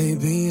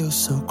 Baby, you're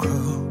so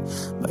cruel.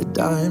 My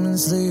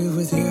diamonds leave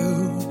with you.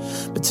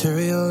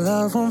 Material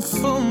love won't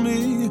fool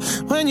me.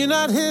 When you're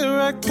not here,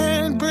 I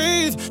can't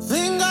breathe.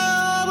 Think I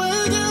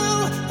always do.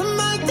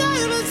 My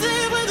diamonds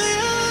leave with you.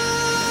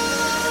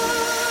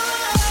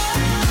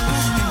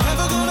 You're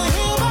never gonna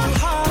hear my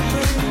heart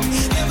break.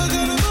 Never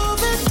gonna move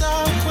in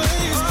dark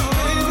ways.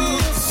 Baby,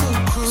 you're so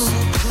cruel.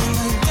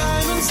 My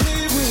diamonds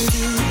leave with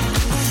you.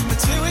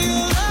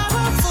 Material love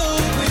won't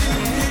fool me.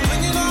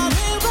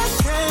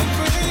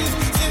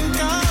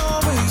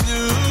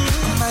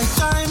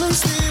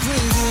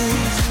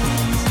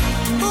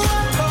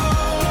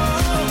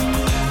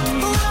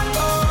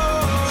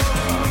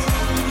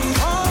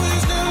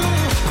 Always knew.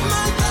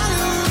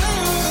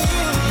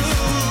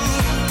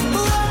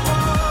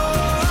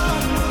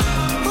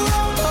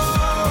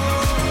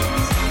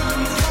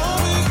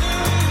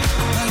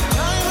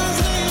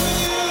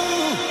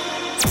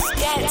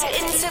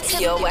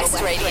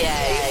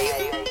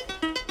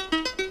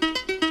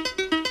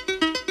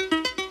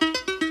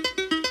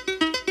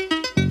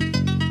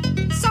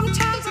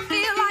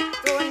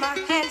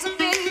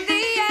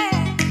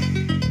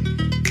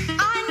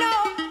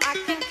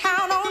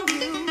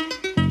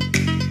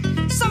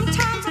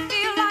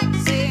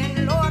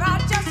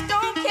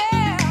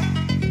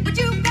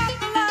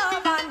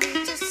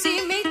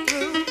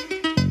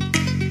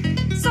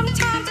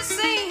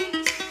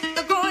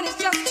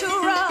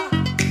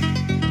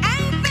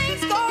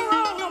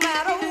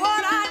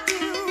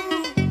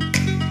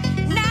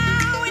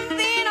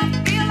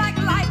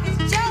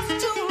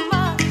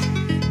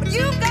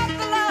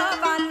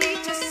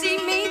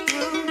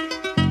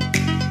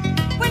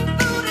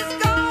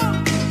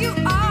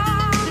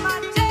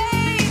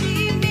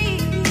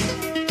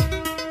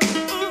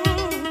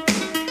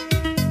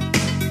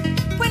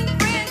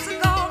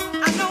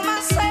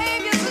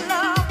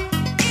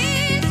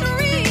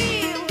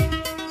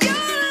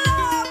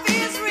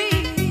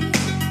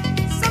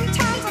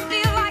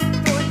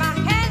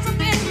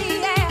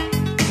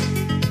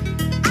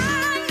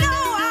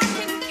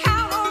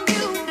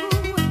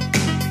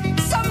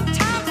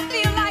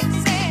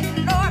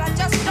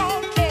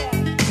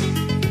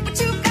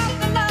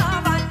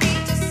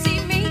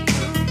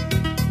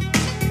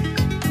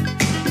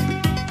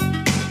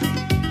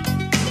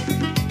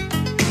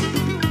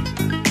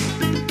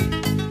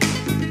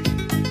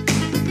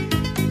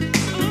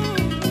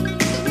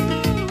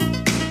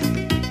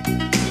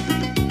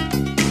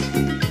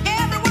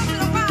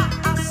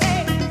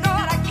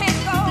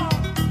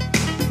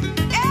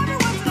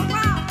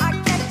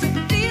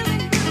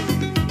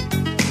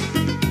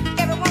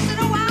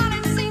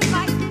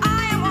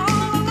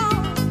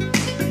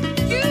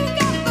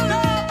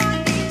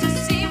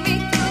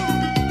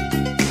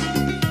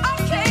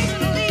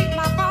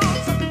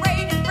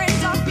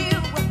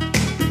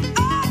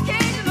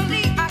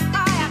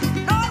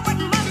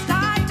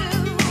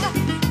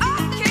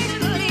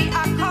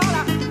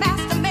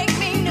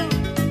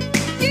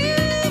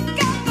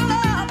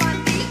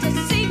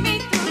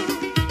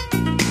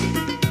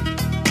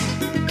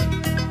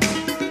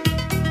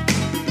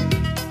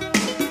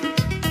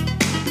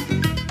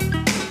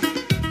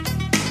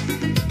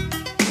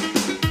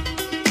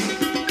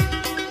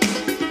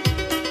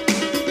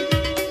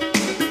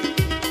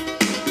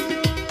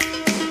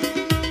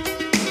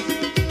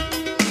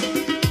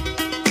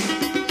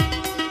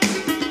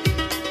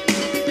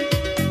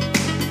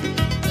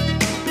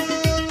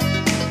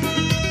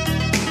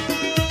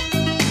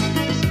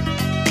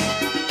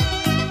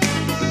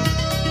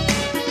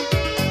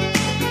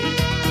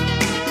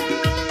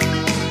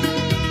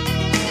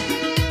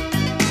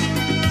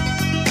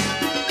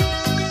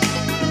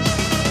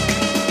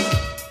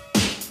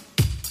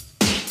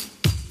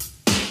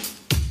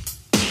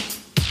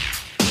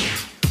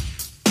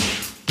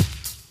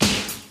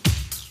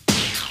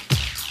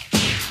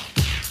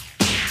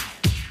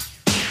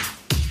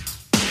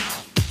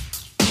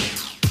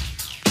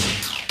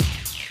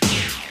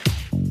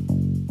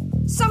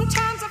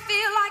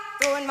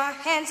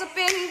 hands up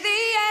in the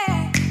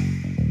air.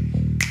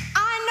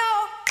 I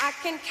know I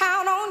can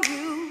count on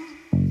you.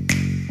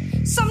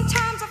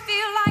 Sometimes I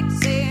feel like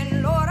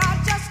saying, Lord,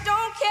 I just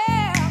don't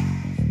care.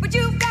 But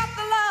you've got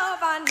the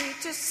love I need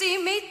to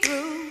see me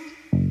through.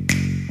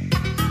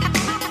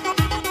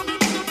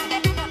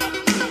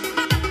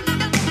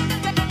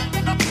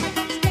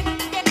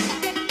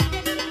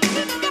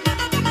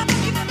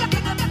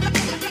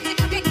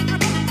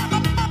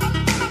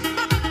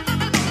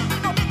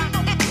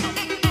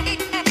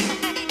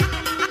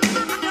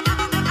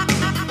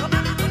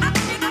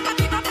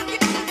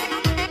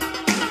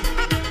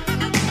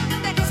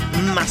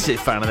 Massive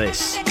fan of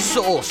this.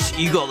 Sauce,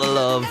 You Got the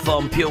Love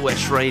on Pure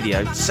West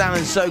Radio.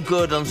 Sounding so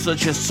good on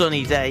such a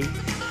sunny day.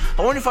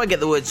 I wonder if I get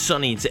the word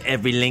sunny into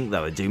every link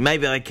that I do.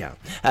 Maybe I can.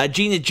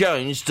 Gina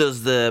Jones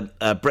does the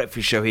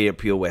breakfast show here at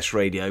Pure West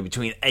Radio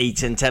between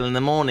 8 and 10 in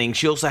the morning.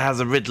 She also has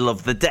a riddle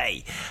of the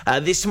day.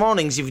 This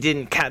morning's, if you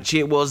didn't catch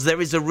it, was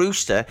there is a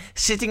rooster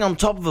sitting on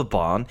top of a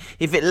barn.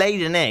 If it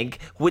laid an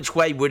egg, which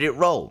way would it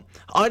roll?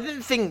 I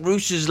didn't think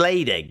roosters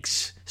laid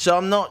eggs, so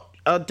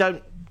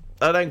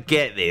I don't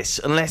get this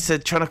unless they're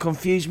trying to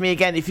confuse me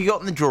again. If you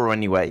got in the draw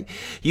anyway,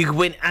 you could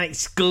win an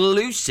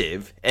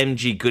exclusive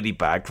MG goodie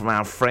bag from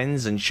our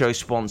friends and show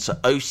sponsor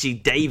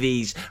OC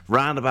Davies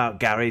Roundabout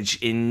Garage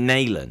in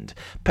Neyland,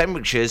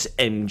 Pembrokeshire's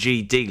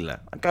MG dealer.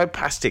 I go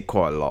past it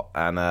quite a lot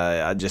and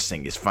I just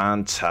think it's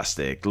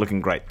fantastic. Looking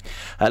great.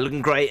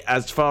 Looking great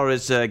as far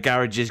as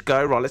garages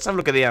go. Right, let's have a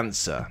look at the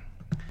answer.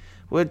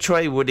 Which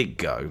way would it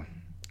go?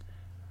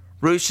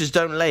 Roosters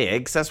don't lay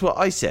eggs. That's what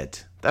I said.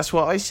 That's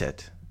what I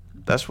said.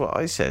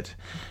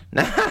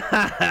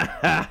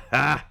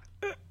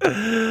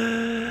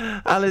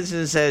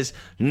 Alison says,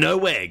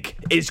 no egg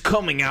is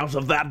coming out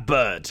of that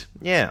bird.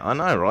 Yeah, I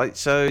know, right?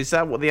 So is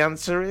that what the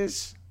answer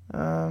is?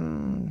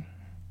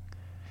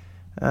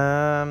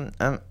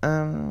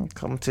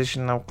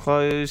 Competition now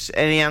closed.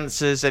 Any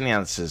answers?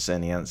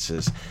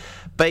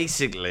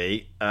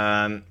 Basically,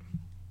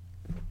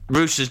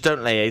 roosters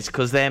don't lay eggs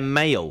because they're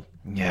male.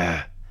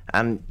 Yeah.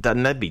 And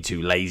they'd be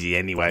too lazy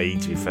anyway,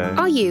 to be fair.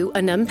 Are you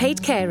an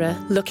unpaid carer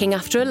looking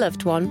after a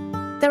loved one?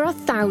 There are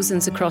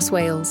thousands across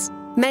Wales,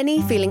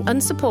 many feeling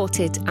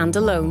unsupported and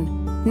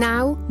alone,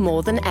 now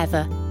more than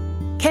ever.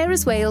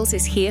 Carers Wales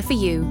is here for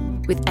you,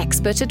 with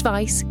expert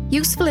advice,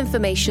 useful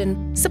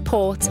information,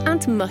 support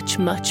and much,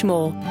 much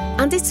more.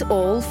 And it's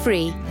all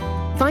free.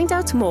 Find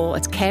out more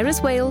at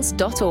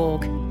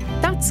carerswales.org.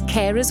 That's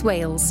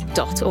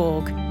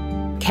carerswales.org.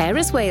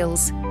 Carers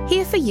Wales,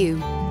 here for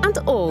you and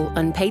all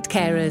unpaid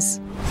carers.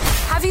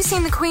 Have you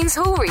seen the Queen's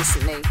Hall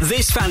recently?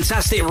 This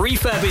fantastic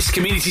refurbished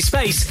community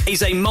space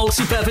is a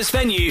multi-purpose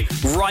venue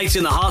right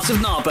in the heart of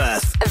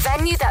Narberth. A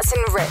venue that's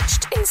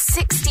enriched in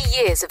 60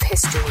 years of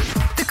history.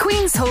 The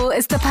Queen's Hall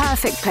is the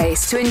perfect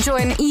place to enjoy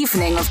an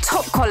evening of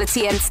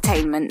top-quality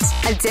entertainment,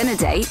 a dinner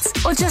date,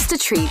 or just a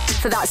treat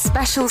for that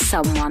special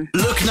someone.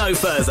 Look no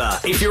further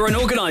if you're an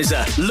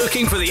organiser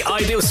looking for the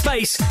ideal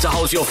space to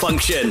hold your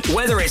function,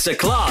 whether it's a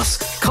class,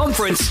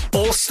 conference,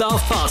 or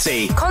staff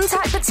party.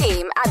 Contact the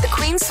team at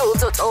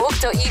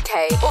thequeenshall.org.uk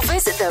or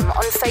visit them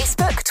on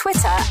Facebook,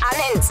 Twitter and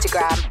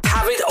Instagram.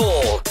 Have it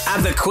all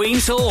at the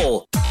Queen's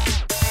Hall.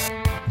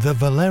 The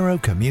Valero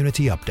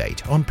Community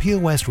Update on Pure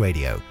West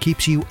Radio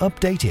keeps you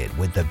updated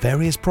with the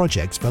various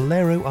projects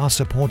Valero are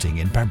supporting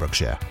in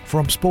Pembrokeshire,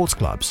 from sports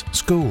clubs,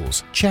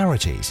 schools,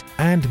 charities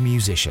and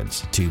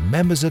musicians to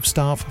members of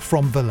staff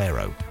from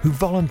Valero who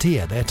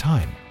volunteer their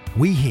time.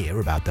 We hear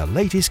about the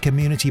latest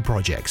community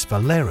projects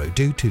Valero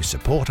do to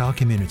support our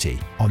community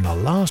on the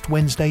last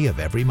Wednesday of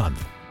every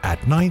month at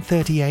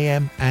 9:30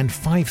 a.m. and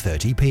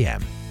 5:30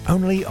 p.m.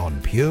 only on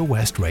Pure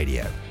West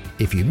Radio.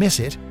 If you miss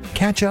it,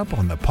 catch up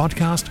on the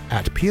podcast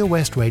at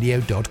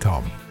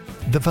purewestradio.com.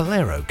 The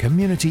Valero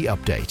Community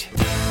Update.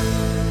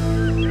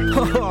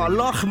 Oh,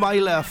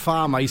 Lochmeyler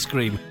Farm Ice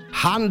Cream.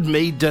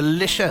 Handmade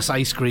delicious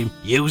ice cream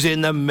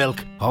using the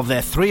milk of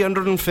their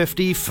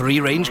 350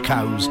 free-range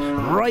cows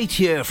right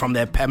here from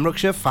their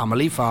Pembrokeshire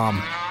family farm.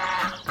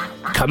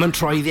 Come and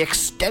try the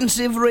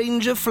extensive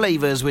range of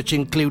flavours which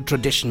include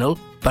traditional,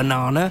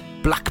 banana,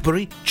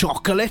 blackberry,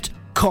 chocolate,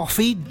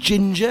 coffee,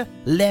 ginger,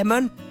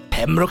 lemon,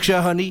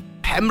 Pembrokeshire honey,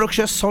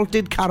 Pembrokeshire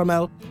salted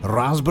caramel,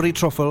 raspberry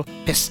truffle,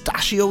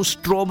 pistachio,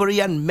 strawberry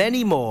and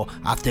many more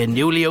at their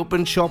newly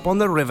opened shop on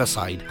the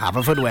Riverside,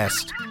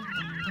 Haverfordwest.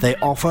 They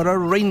offer a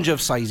range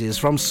of sizes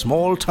from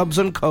small tubs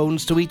and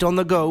cones to eat on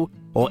the go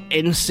or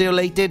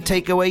insulated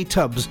takeaway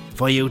tubs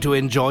for you to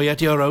enjoy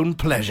at your own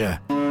pleasure.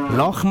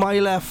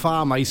 Lochmeyler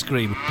Farm Ice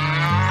Cream.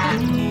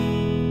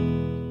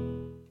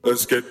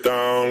 Let's get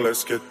down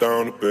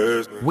to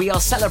business. We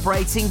are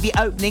celebrating the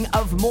opening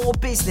of more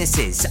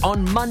businesses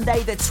on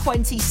Monday the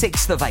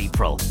 26th of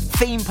April.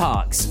 Theme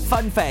parks,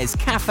 fun fairs,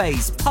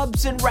 cafes,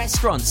 pubs and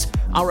restaurants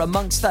are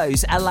amongst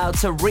those allowed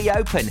to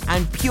reopen,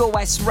 and Pure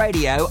West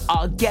Radio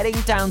are getting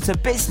down to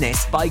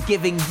business by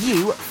giving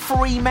you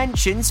free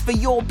mentions for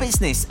your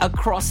business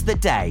across the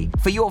day.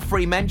 For your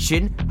free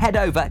mention, head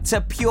over to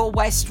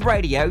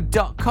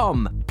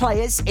purewestradio.com.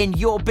 Players in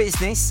your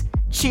business,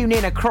 Tune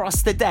in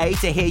across the day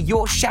to hear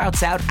your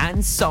shout out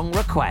and song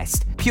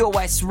request. Pure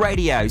West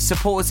Radio,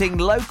 supporting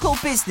local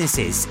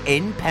businesses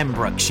in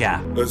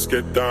Pembrokeshire. Let's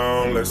get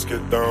down to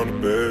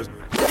business.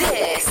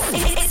 This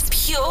is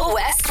Pure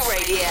West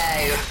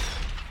Radio.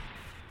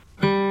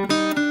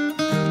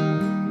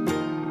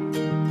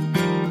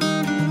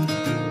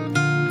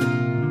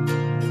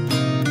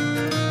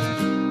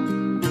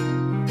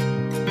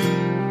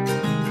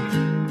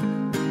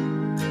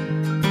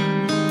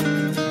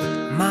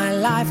 My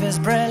life is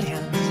brilliant.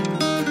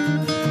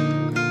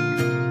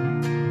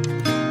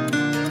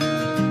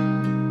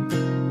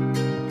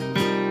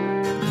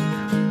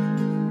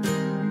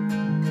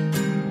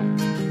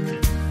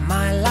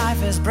 My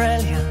life is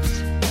brilliant.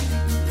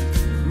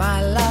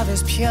 My love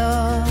is pure.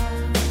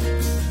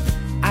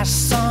 I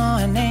saw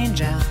an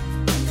angel,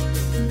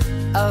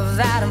 of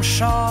that I'm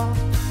sure.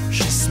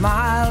 She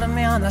smiled at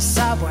me on the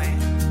subway.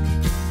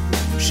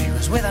 She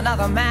was with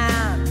another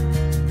man,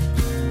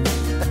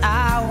 but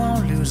I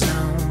won't lose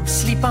no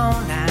sleep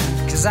on that,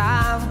 'cause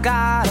I've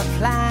got a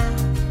plan.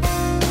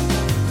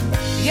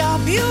 You're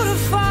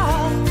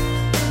beautiful.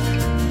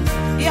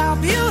 You're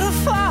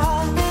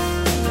beautiful.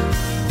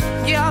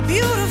 You're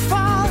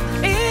beautiful.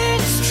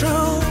 It's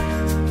true.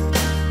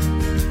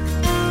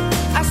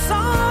 I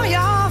saw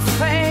your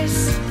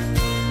face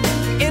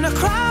in a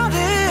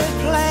crowded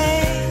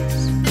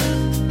place,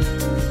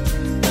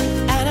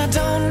 and I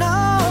don't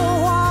know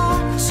what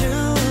to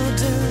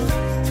do,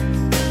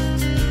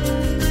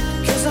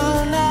 'cause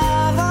I'll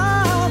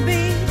never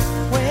be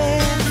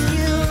with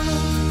you.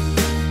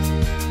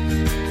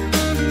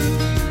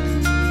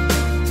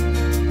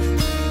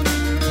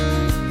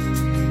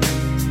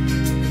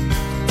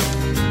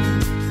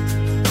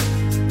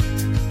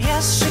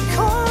 Yes, she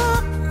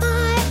caught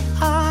my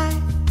eye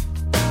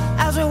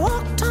as we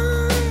walked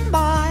on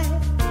by.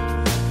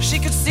 She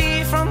could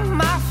see from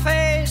my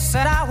face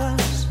that I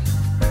was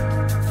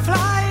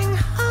flying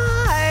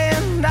high,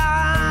 and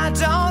I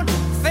don't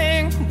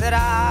think that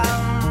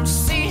I'll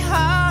see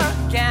her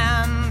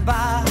again,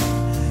 but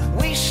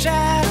we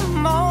shared a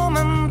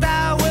moment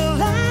that will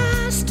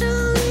last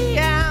till the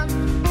end.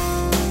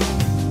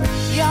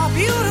 You're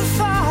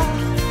beautiful.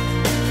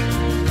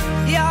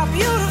 You're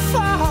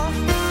beautiful.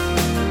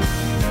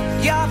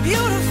 You're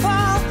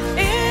beautiful.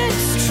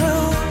 It's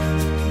true.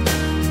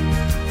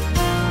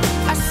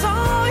 I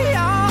saw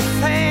your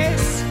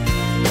face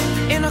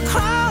in a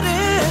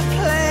crowded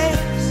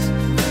place,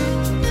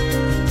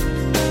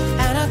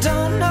 and I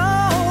don't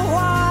know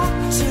what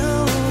to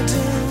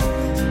do,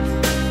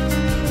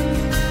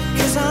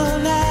 'cause I'll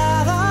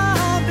never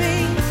be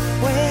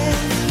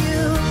with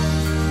you.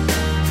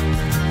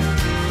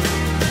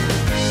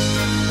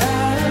 La,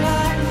 la,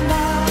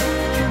 la,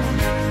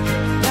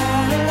 la, la,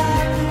 la,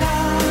 la,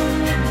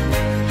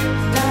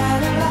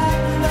 la,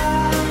 la,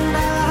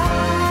 la.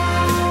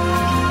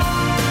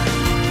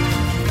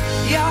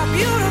 You're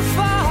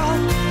beautiful.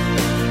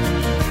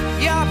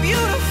 You're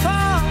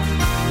beautiful.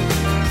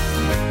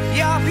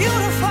 You're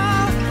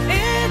beautiful.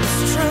 It's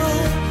true.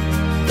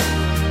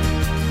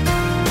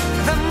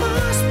 There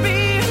must be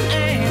an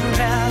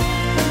angel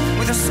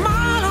with a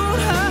smile on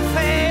her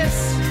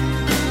face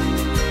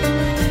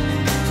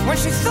when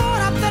she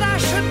thought up that I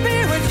should be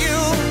with you.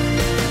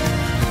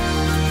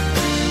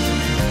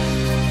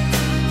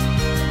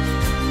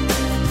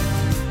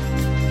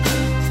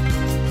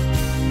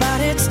 But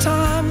it's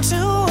time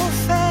to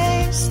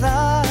face the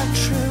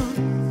truth.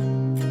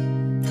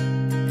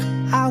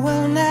 I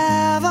will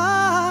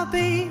never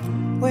be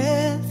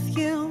with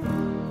you.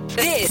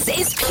 This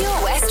is Pure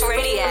West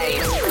Radio.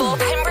 For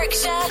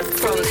Pembrokeshire,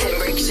 from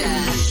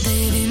Pembrokeshire.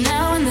 Baby,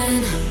 now and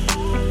then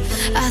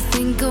I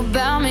think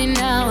about me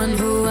now and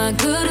who I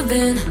could have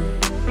been,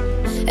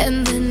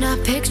 and then I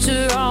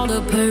picture all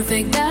the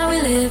perfect that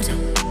we lived,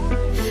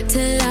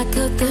 till I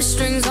cut the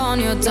strings on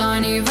your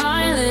tiny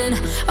violin.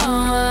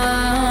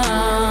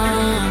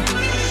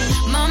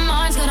 My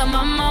mind's got a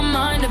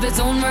mind of its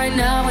own right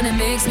now, and it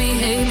makes me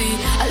hate me.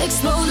 I'll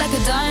explode like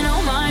a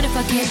dynamite if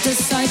I can't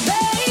decide,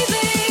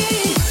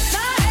 baby.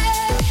 My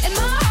head and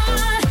my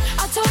heart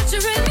are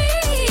torturing me.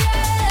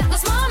 Yeah,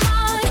 lost my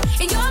mind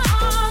in your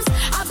arms.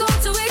 I've gone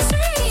to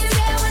extremes.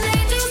 Yeah, when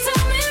angels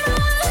tell me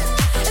run,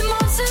 and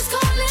monsters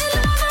call it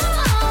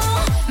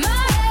love.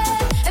 My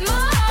head and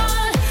my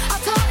heart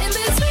are caught in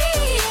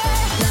between.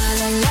 Yeah, la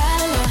la la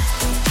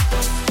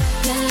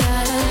la, la la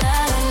la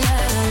la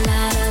la la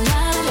la la.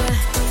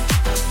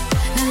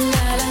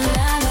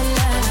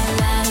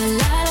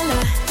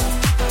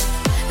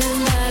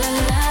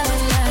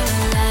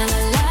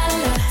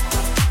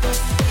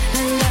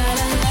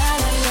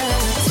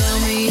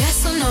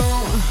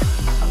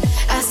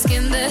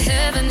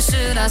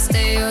 Should I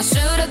stay or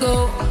should I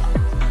go?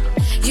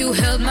 You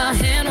held my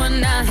hand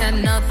when I had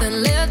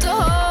nothing left to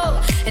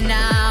hold, and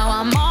now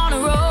I'm on a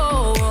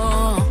roll.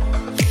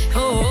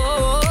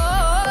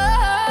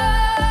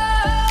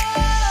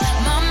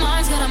 My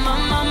mind's got a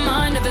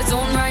mind of its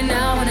own right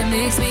now, and it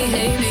makes me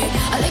hate me.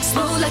 I'll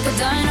explode like a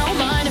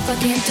dynamite if I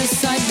can't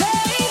decide,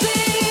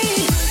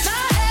 baby.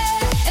 My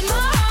head and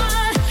my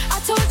heart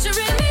are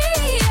torturing me.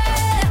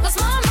 Yeah, lost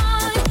my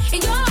mind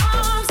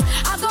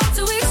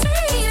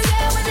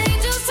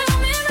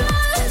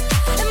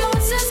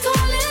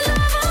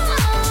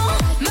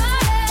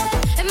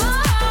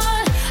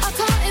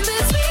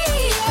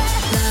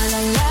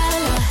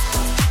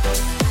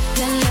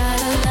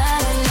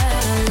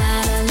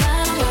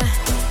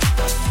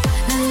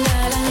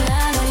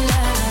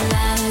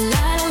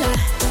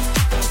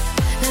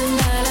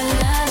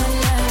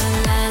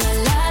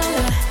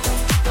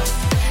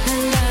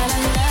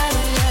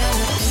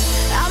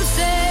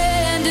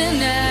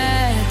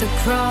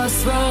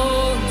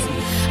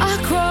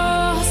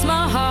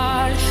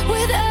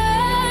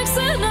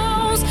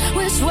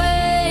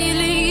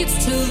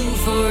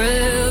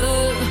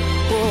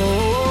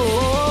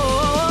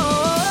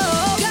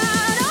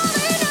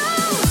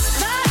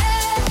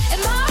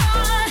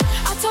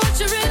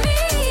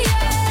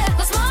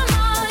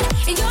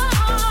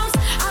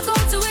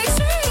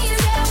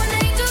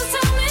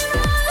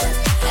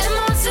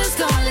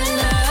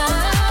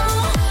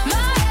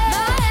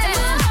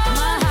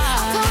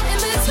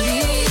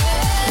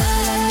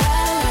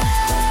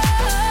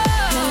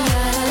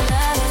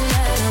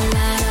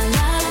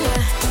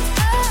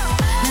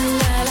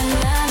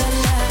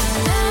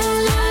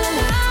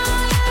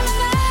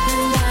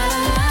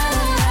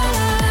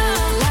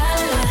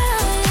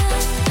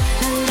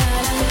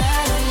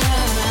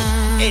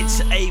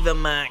the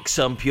max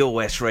on Pure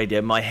West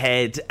Radio. My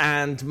head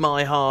and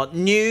my heart.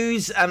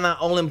 News and that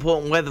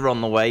all-important weather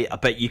on the way. I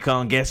bet you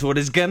can't guess what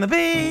it's going to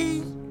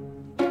be.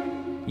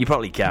 You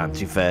probably can, to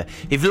be fair.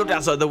 If you look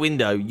outside the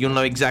window, you'll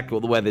know exactly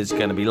what the weather's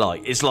going to be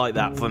like. It's like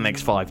that for the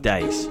next 5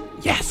 days.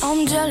 Yes.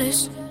 I'm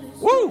jealous.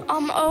 Woo!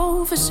 I'm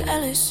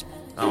overzealous.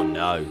 Oh,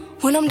 no.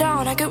 When I'm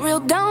down, I get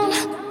real down.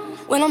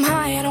 When I'm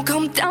high, I don't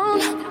come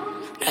down.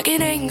 I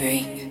get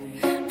angry.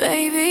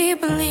 Baby,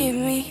 believe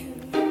me.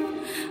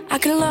 I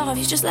can love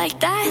you just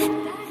like that,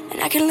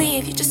 and I can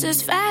leave you just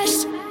as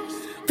fast.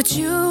 But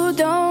you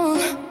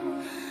don't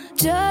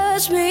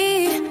judge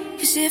me,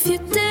 'cause if you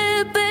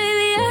did,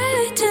 baby,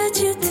 I'd judge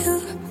you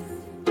too.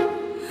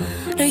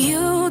 No,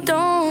 you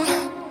don't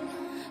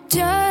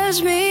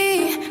judge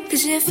me,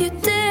 'cause if you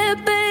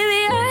did,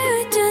 baby,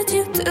 I'd judge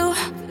you too.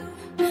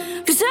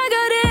 'Cause I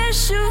got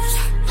issues,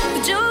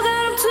 but you got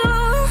them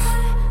too.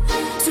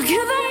 So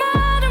give them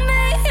all to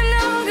me, and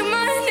I'll give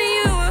mine to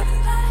you.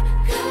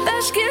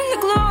 Bask in the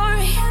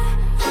glory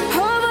of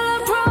all our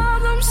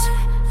problems,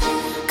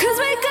 'cause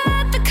we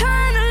got the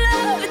kind of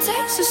love it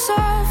takes to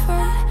solve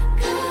them.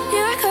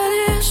 Yeah, I got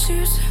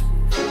issues,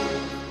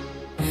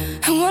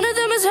 and one of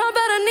them is how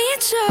bad I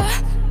need you.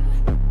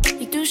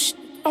 You do shit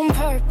on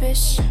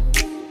purpose.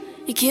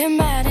 You get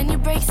mad and you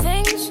break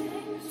things.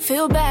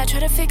 Feel bad, try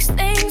to fix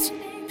things,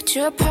 but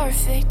you're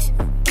perfect.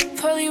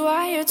 Poorly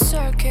wired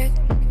circuit,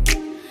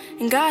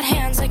 and got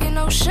hands like an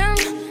ocean.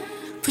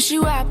 Push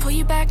you out, pull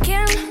you back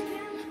in.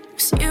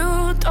 'Cause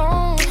you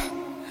don't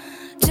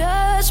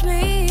judge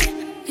me,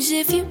 'cause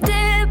if you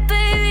did,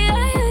 baby,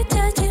 I'd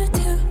judge you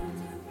too.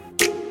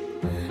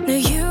 No,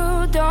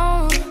 you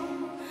don't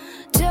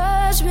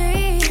judge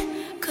me,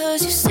 'cause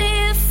you see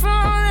it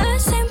from the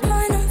same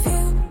point of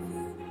view.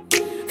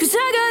 'Cause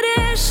I got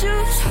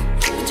issues,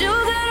 but you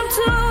got them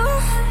too.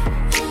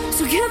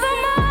 So give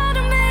them all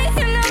to me,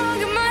 and I'll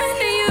give mine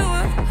to you.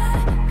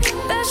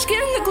 Bask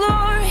in the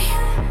glory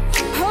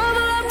of all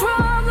our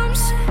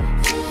problems,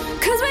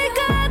 'cause we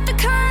got the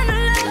kind of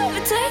love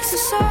it takes to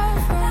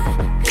solve them.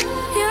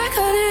 Yeah, I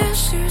got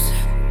issues,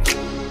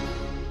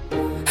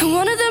 and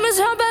one of them is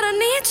how bad I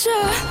need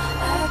you.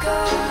 I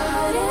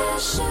got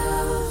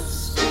issues,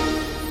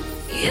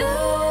 you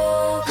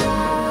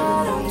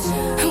got them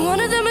too. And one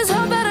of them is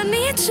how bad I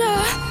need you.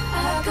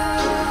 I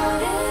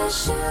got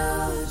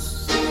issues,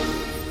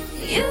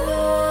 you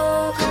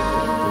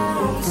got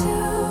them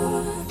too.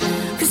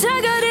 'Cause I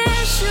got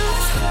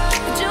issues,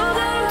 but you got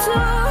them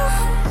too.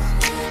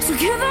 So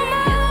give them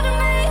all to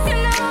me,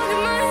 and I'll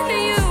give mine to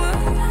you.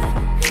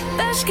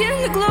 Bask in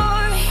the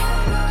glory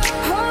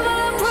of all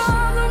our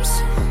problems,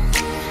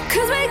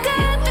 'cause we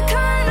got the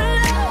kind of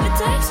love it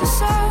takes to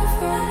solve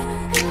them.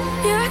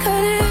 Yeah, I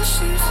got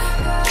issues,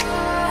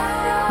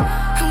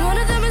 and one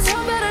of them is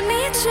how bad I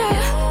need you.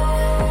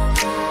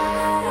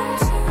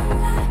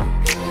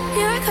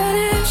 Yeah, I got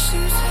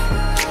issues,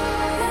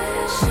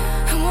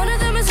 and one of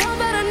them is how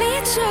bad I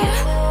need you.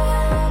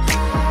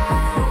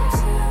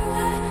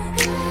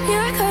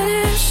 Yeah, I got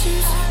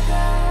issues,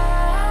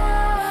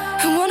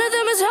 and one of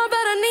them is how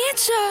bad I need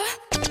you.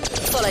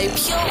 Follow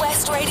Pure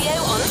West Radio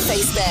on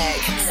Facebook.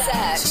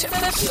 Search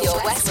for Pure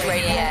West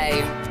Radio.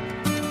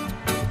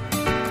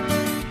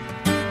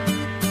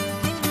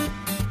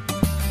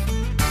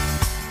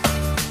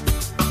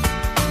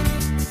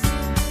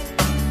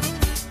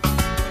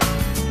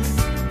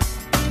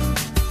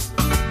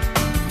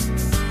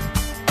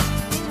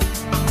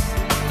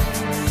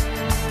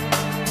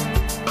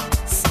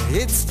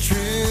 It's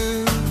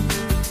true,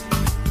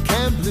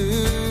 Camp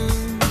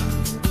Blue,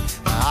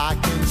 I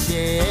can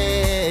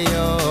share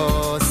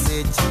your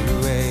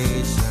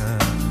situation.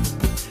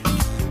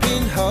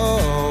 Can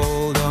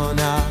hold on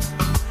our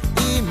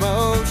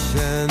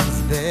emotions,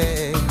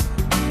 they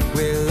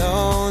will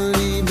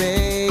only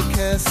make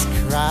us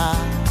cry.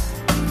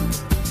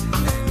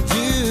 And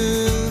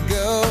you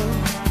go,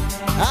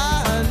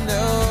 I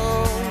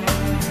know,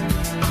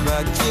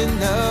 but you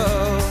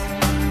know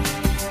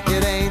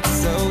it ain't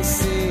so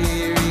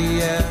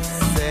serious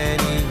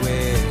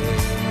anyway.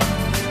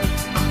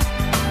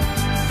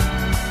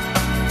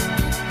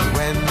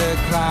 When the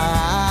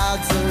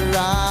clouds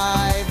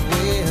arrive,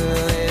 we'll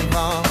live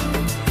on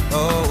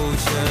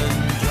ocean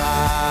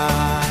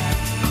drive.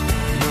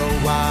 No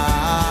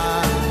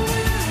wine,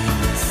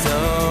 so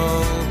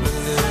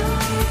blue.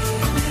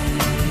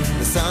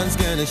 The sun's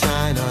gonna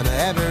shine on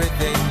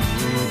everything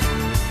you do.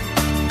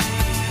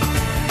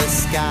 The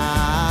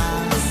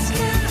sky's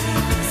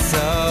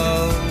so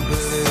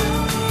blue.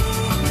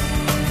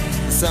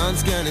 The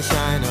sun's gonna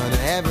shine on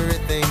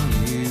everything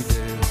you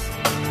do.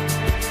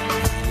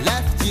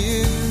 Left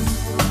you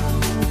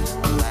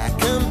black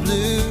and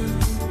blue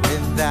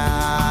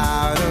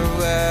without a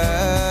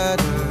word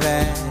of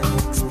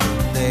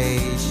explanation.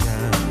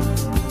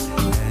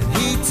 And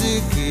he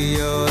took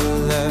your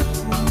love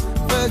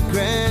for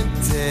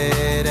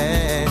granted,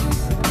 and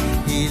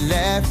he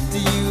left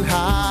you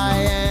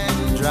high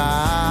and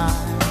dry.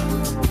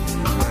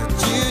 But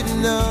you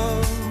know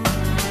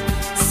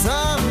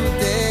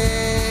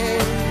someday,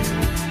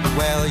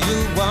 well,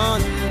 you'll want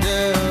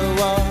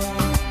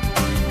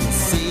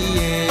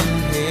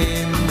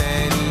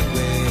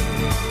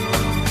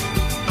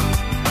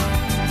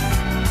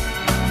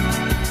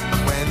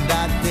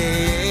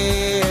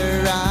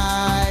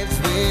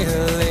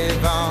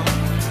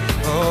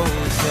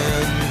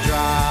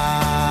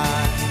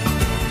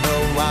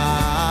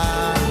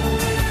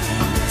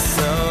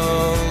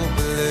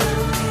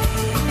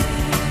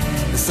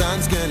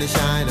sun's gonna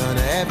shine on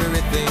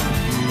everything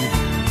you do.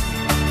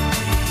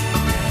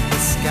 The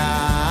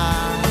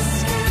sky's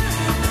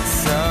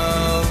so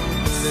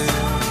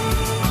blue.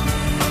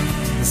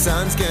 The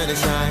sun's gonna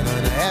shine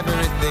on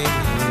everything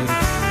you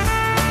do.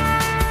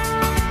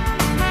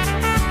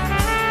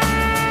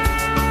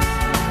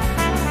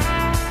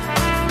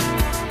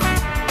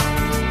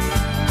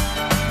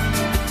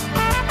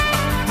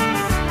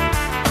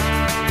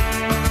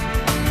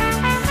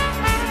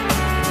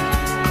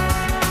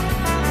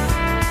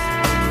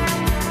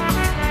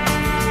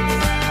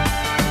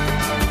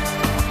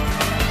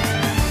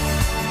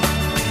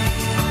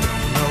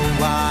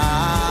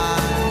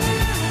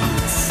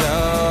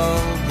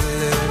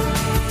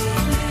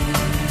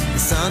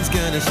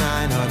 Gonna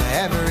shine on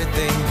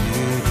everything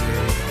you do.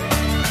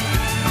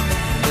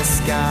 The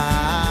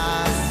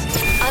sky.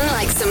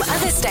 Unlike some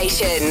other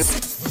stations,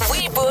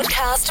 we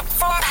broadcast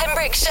from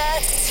Pembrokeshire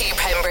to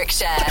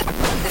Pembrokeshire.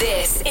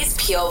 This is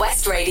Pure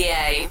West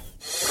Radio.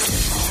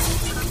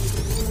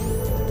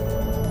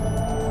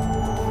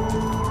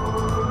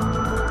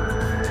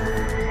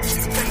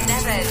 From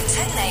Devon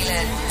to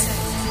Neyland.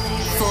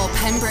 For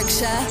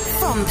Pembrokeshire,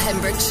 from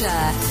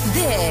Pembrokeshire,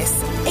 this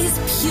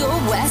is Pure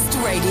West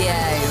Radio.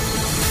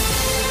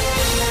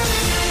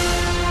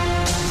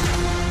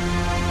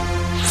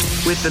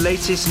 With the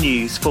latest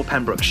news for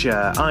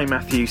Pembrokeshire, I'm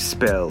Matthew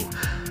Spill.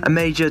 A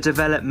major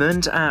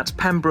development at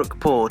Pembroke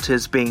Port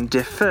has been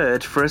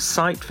deferred for a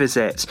site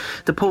visit.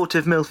 The Port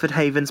of Milford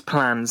Haven's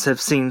plans have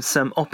seen some